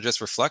dreams are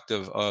just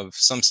reflective of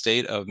some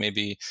state of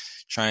maybe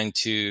trying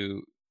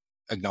to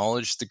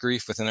acknowledge the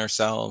grief within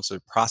ourselves,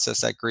 or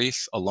process that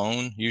grief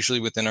alone, usually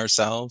within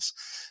ourselves.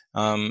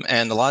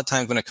 And a lot of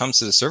times when it comes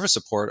to the service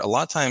support, a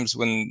lot of times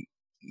when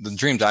the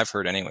dreams I've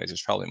heard anyways,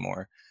 there's probably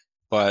more,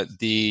 but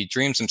the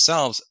dreams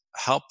themselves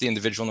help the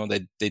individual know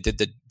that they did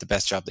the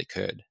best job they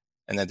could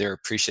and that they're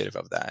appreciative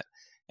of that.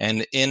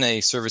 And in a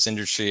service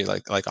industry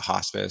like a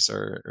hospice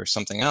or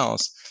something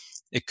else,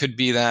 it could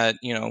be that,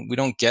 we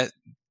don't get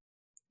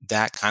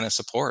that kind of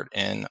support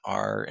in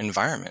our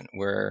environment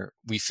where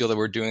we feel that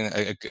we're doing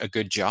a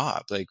good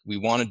job. Like, we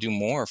want to do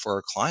more for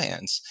our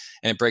clients,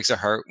 and it breaks our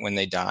heart when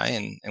they die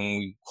and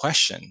we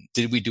question,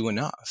 did we do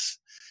enough?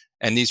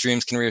 And these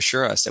dreams can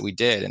reassure us that we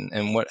did,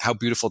 and how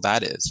beautiful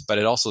that is. But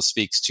it also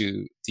speaks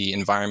to the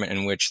environment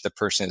in which the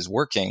person is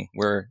working,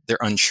 where they're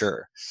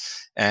unsure.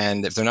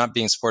 And if they're not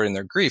being supported in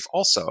their grief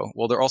also,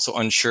 well, they're also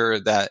unsure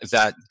that if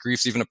that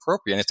grief is even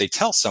appropriate. And if they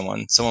tell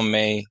someone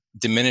may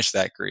diminish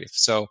that grief.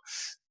 So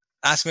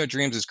asking about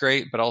dreams is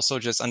great, but also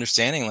just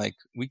understanding, like,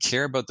 we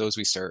care about those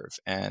we serve.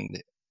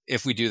 And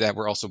if we do that,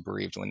 we're also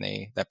bereaved when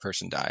that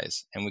person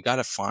dies. And we got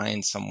to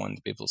find someone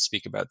to be able to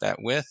speak about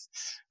that with.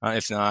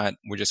 If not,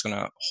 we're just going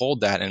to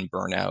hold that and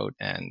burn out,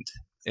 and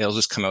it'll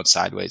just come out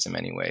sideways in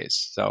many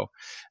ways. So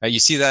you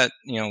see that,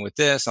 with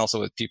this, and also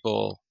with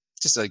people,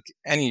 just like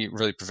any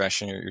really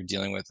profession, you're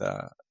dealing with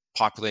a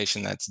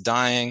population that's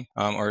dying,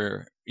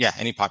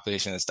 any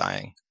population that's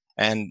dying.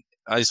 And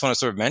I just want to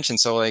sort of mention,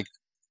 so like,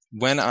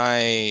 when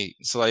I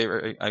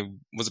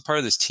was a part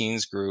of this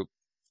teens group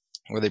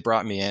where they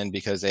brought me in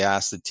because they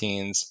asked the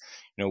teens,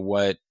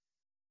 what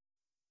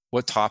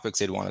topics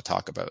they'd want to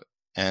talk about.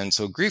 And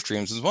so grief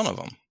dreams is one of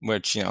them,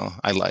 which,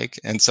 I like.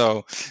 And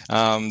so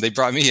they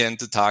brought me in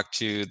to talk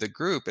to the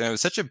group. And it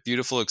was such a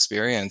beautiful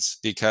experience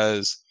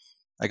because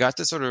I got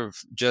to sort of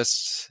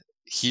just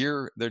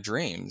hear their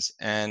dreams.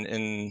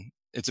 And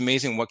it's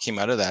amazing what came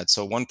out of that.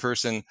 So one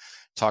person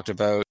talked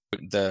about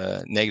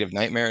the negative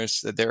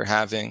nightmares that they were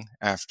having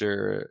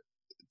after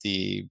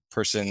the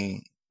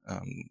person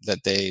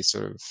that they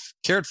sort of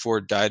cared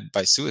for died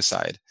by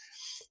suicide.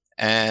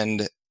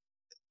 And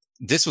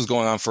this was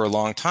going on for a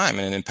long time,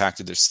 and it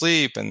impacted their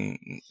sleep and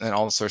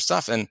all this sort of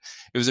stuff. And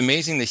it was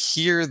amazing to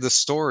hear the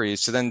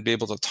stories, to then be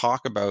able to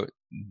talk about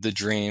the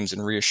dreams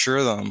and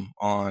reassure them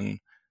on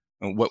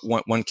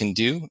what one can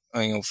do,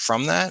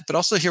 from that, but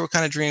also hear what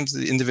kind of dreams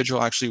the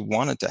individual actually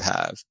wanted to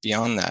have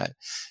beyond that.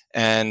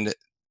 And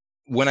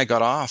when I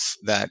got off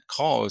that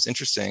call, it was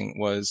interesting,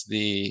 was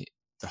the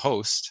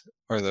host,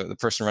 or the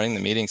person running the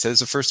meeting, said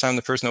it's the first time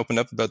the person opened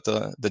up about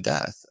the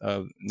death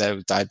of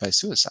that died by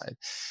suicide.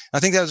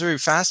 I think that was very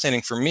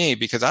fascinating for me,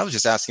 because I was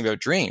just asking about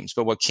dreams,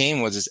 but what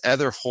came was this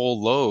other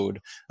whole load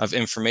of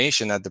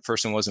information that the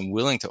person wasn't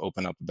willing to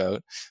open up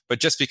about. But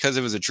just because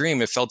it was a dream,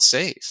 it felt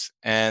safe.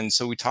 And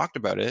so we talked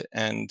about it,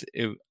 and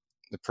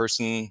the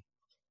person,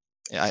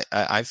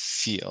 I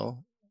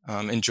feel,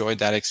 enjoyed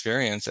that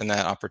experience and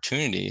that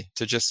opportunity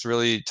to just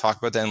really talk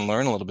about that and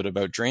learn a little bit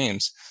about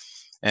dreams.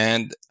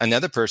 And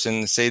another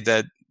person said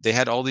that they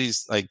had all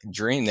these like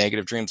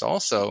negative dreams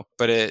also,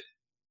 but it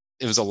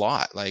was a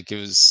lot. Like it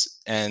was,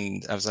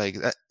 and I was like,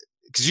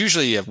 because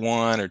usually you have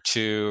one or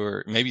two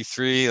or maybe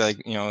three, like,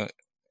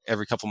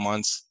 every couple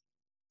months.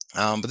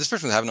 But this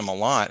person was having them a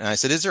lot. And I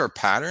said, is there a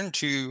pattern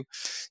to,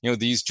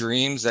 these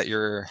dreams that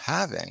you're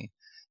having?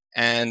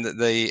 And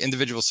the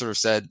individual sort of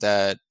said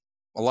that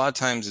a lot of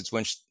times it's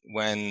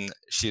when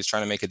she is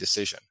trying to make a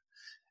decision.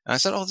 And I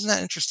said, oh, isn't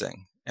that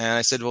interesting? And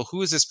I said, well,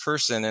 who is this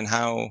person and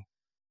how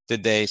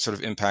did they sort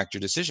of impact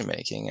your decision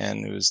making?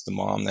 And it was the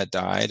mom that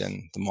died,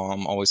 and the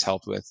mom always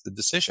helped with the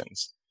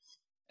decisions.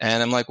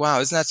 And I'm like, wow,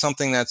 isn't that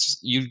something that's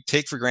you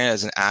take for granted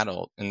as an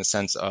adult, in the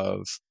sense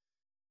of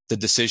the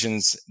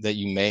decisions that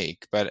you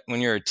make. But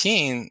when you're a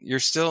teen, you're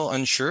still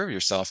unsure of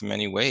yourself in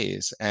many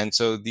ways. And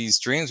so these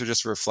dreams are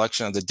just a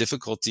reflection of the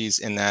difficulties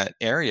in that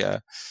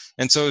area.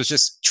 And so it's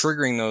just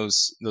triggering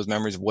those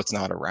memories of what's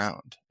not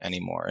around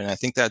anymore. And I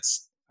think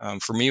that's,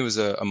 for me, it was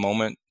a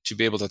moment to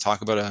be able to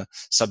talk about a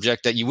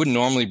subject that you wouldn't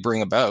normally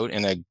bring about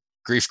in a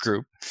grief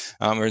group.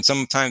 Or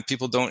sometimes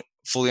people don't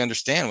fully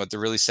understand what they're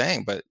really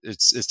saying, but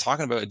it's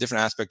talking about a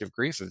different aspect of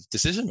grief, of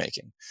decision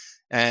making.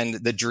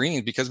 And the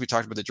dreams, because we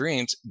talked about the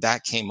dreams,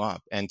 that came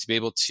up. And to be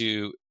able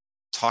to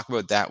talk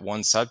about that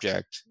one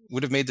subject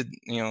would have made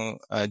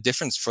a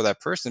difference for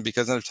that person,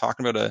 because they're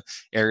talking about an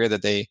area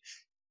that they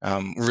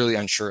were really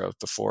unsure of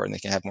before, and they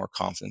can have more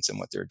confidence in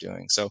what they're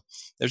doing. So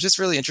it was just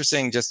really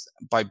interesting. Just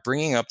by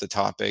bringing up the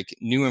topic,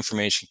 new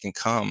information can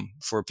come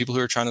for people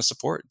who are trying to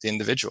support the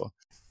individual.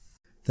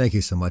 Thank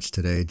you so much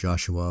today,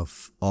 Joshua,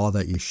 for all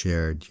that you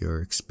shared,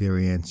 your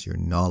experience, your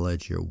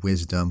knowledge, your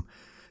wisdom,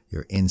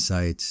 your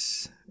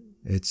insights.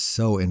 It's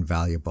so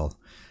invaluable.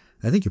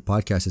 I think your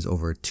podcast is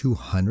over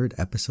 200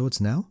 episodes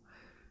now,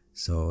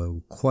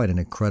 so quite an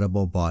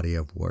incredible body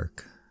of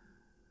work.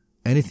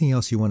 Anything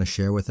else you want to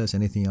share with us?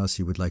 Anything else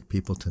you would like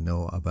people to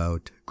know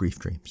about grief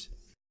dreams?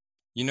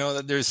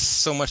 There's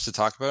so much to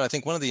talk about. I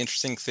think one of the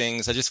interesting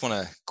things I just want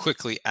to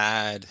quickly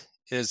add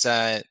is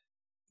that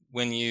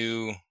when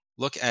you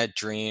look at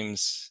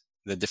dreams,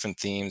 the different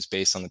themes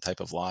based on the type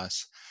of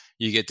loss,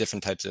 you get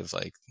different types of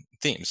like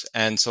themes.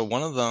 And so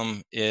one of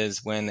them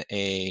is when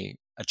a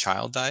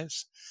child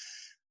dies,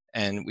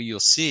 and what you'll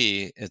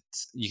see,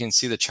 you can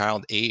see the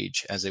child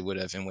age as they would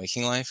have in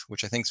waking life,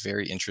 which I think is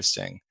very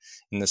interesting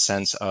in the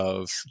sense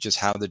of just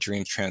how the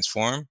dreams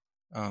transform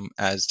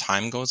as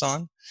time goes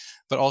on.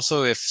 But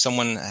also, if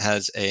someone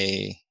has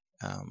a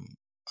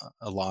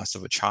loss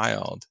of a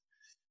child,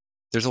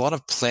 there's a lot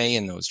of play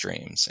in those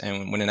dreams.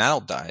 And when an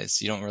adult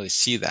dies, you don't really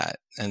see that.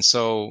 And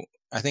so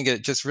I think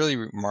it just really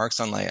remarks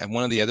on like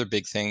one of the other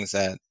big things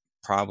that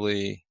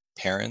probably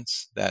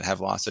parents that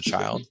have lost a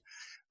child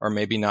are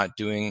maybe not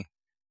doing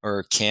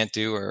or can't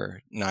do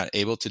or not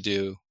able to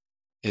do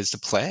is to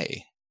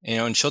play.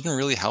 And children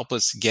really help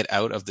us get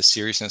out of the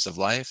seriousness of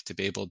life, to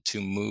be able to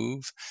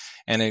move.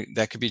 And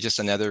that could be just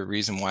another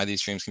reason why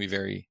these dreams can be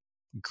very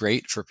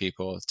great for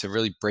people, to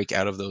really break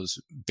out of those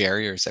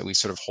barriers that we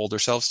sort of hold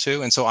ourselves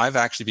to. And so I've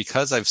actually,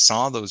 because I've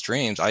saw those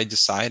dreams, I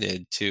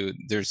decided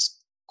there's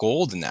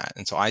gold in that.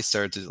 And so I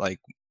started to like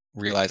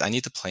realize I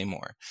need to play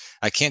more.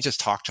 I can't just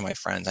talk to my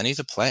friends. I need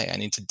to play. I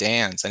need to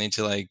dance. I need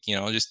to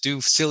just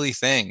do silly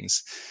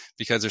things,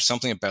 because there's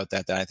something about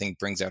that I think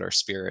brings out our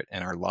spirit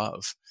and our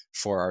love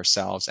for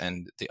ourselves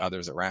and the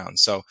others around.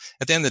 So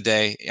at the end of the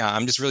day,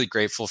 I'm just really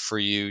grateful for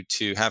you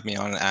to have me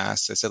on and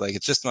ask. I said,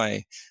 it's just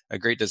a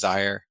great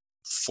desire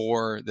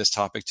for this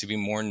topic to be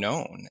more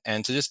known,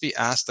 and to just be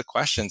asked the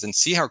questions and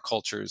see how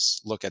cultures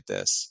look at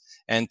this,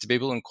 and to be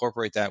able to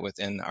incorporate that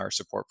within our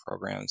support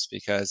programs,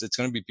 because it's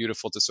going to be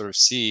beautiful to sort of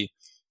see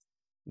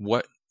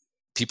what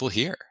people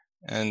hear.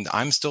 And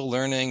I'm still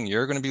learning.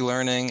 You're going to be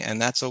learning,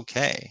 and that's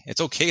okay.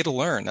 It's okay to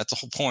learn. That's the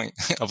whole point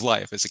of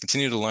life, is to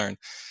continue to learn.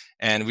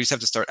 And we just have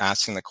to start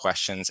asking the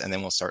questions, and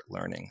then we'll start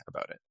learning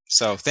about it.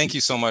 So thank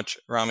you so much,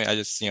 Rami. I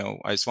just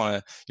want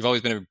to, you've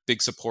always been a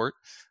big support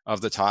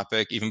of the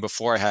topic, even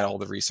before I had all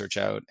the research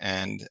out.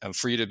 And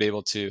for you to be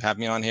able to have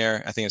me on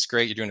here, I think it's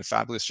great. You're doing a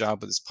fabulous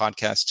job with this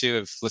podcast too.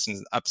 I've listened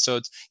to the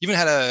episodes, even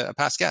had a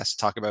past guest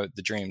talk about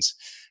the dreams,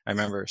 I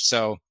remember.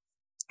 So,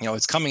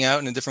 it's coming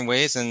out in different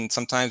ways, and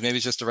sometimes maybe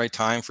it's just the right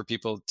time for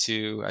people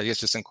to, I guess,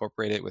 just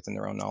incorporate it within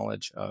their own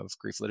knowledge of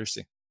grief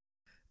literacy.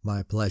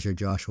 My pleasure,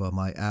 Joshua.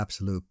 My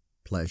absolute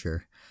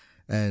pleasure.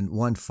 And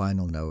one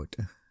final note,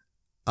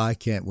 I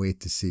can't wait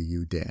to see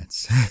you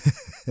dance.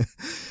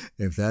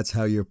 If that's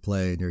how you're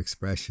playing, your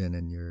expression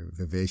and your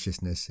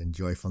vivaciousness and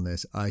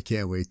joyfulness, I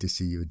can't wait to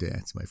see you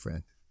dance, my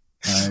friend.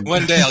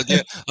 One day I'll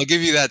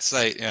give you that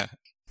sight. Yeah.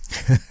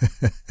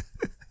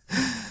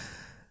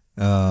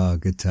 Oh,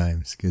 good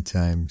times, good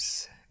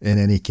times. In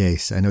any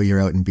case, I know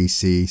you're out in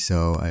BC,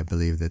 so I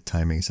believe the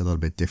timing is a little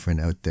bit different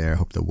out there. I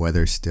hope the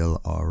weather's still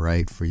all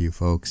right for you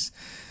folks.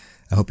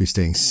 I hope you're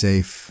staying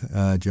safe,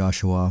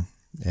 Joshua,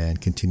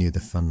 and continue the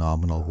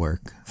phenomenal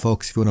work.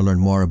 Folks, if you want to learn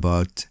more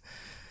about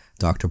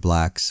Dr.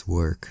 Black's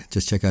work,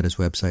 just check out his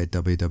website,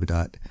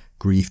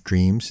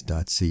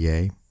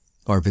 www.griefdreams.ca,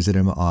 or visit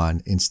him on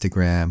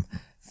Instagram,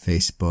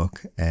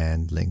 Facebook,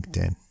 and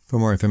LinkedIn. For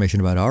more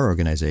information about our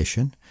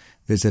organization,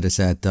 visit us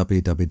at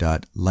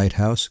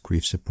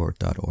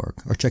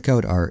www.lighthousegriefsupport.org, or check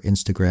out our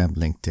Instagram,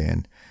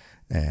 LinkedIn,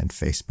 and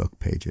Facebook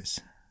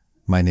pages.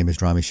 My name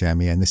is Rami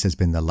Shami, and this has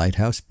been the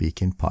Lighthouse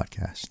Beacon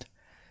Podcast.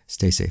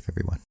 Stay safe,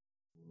 everyone.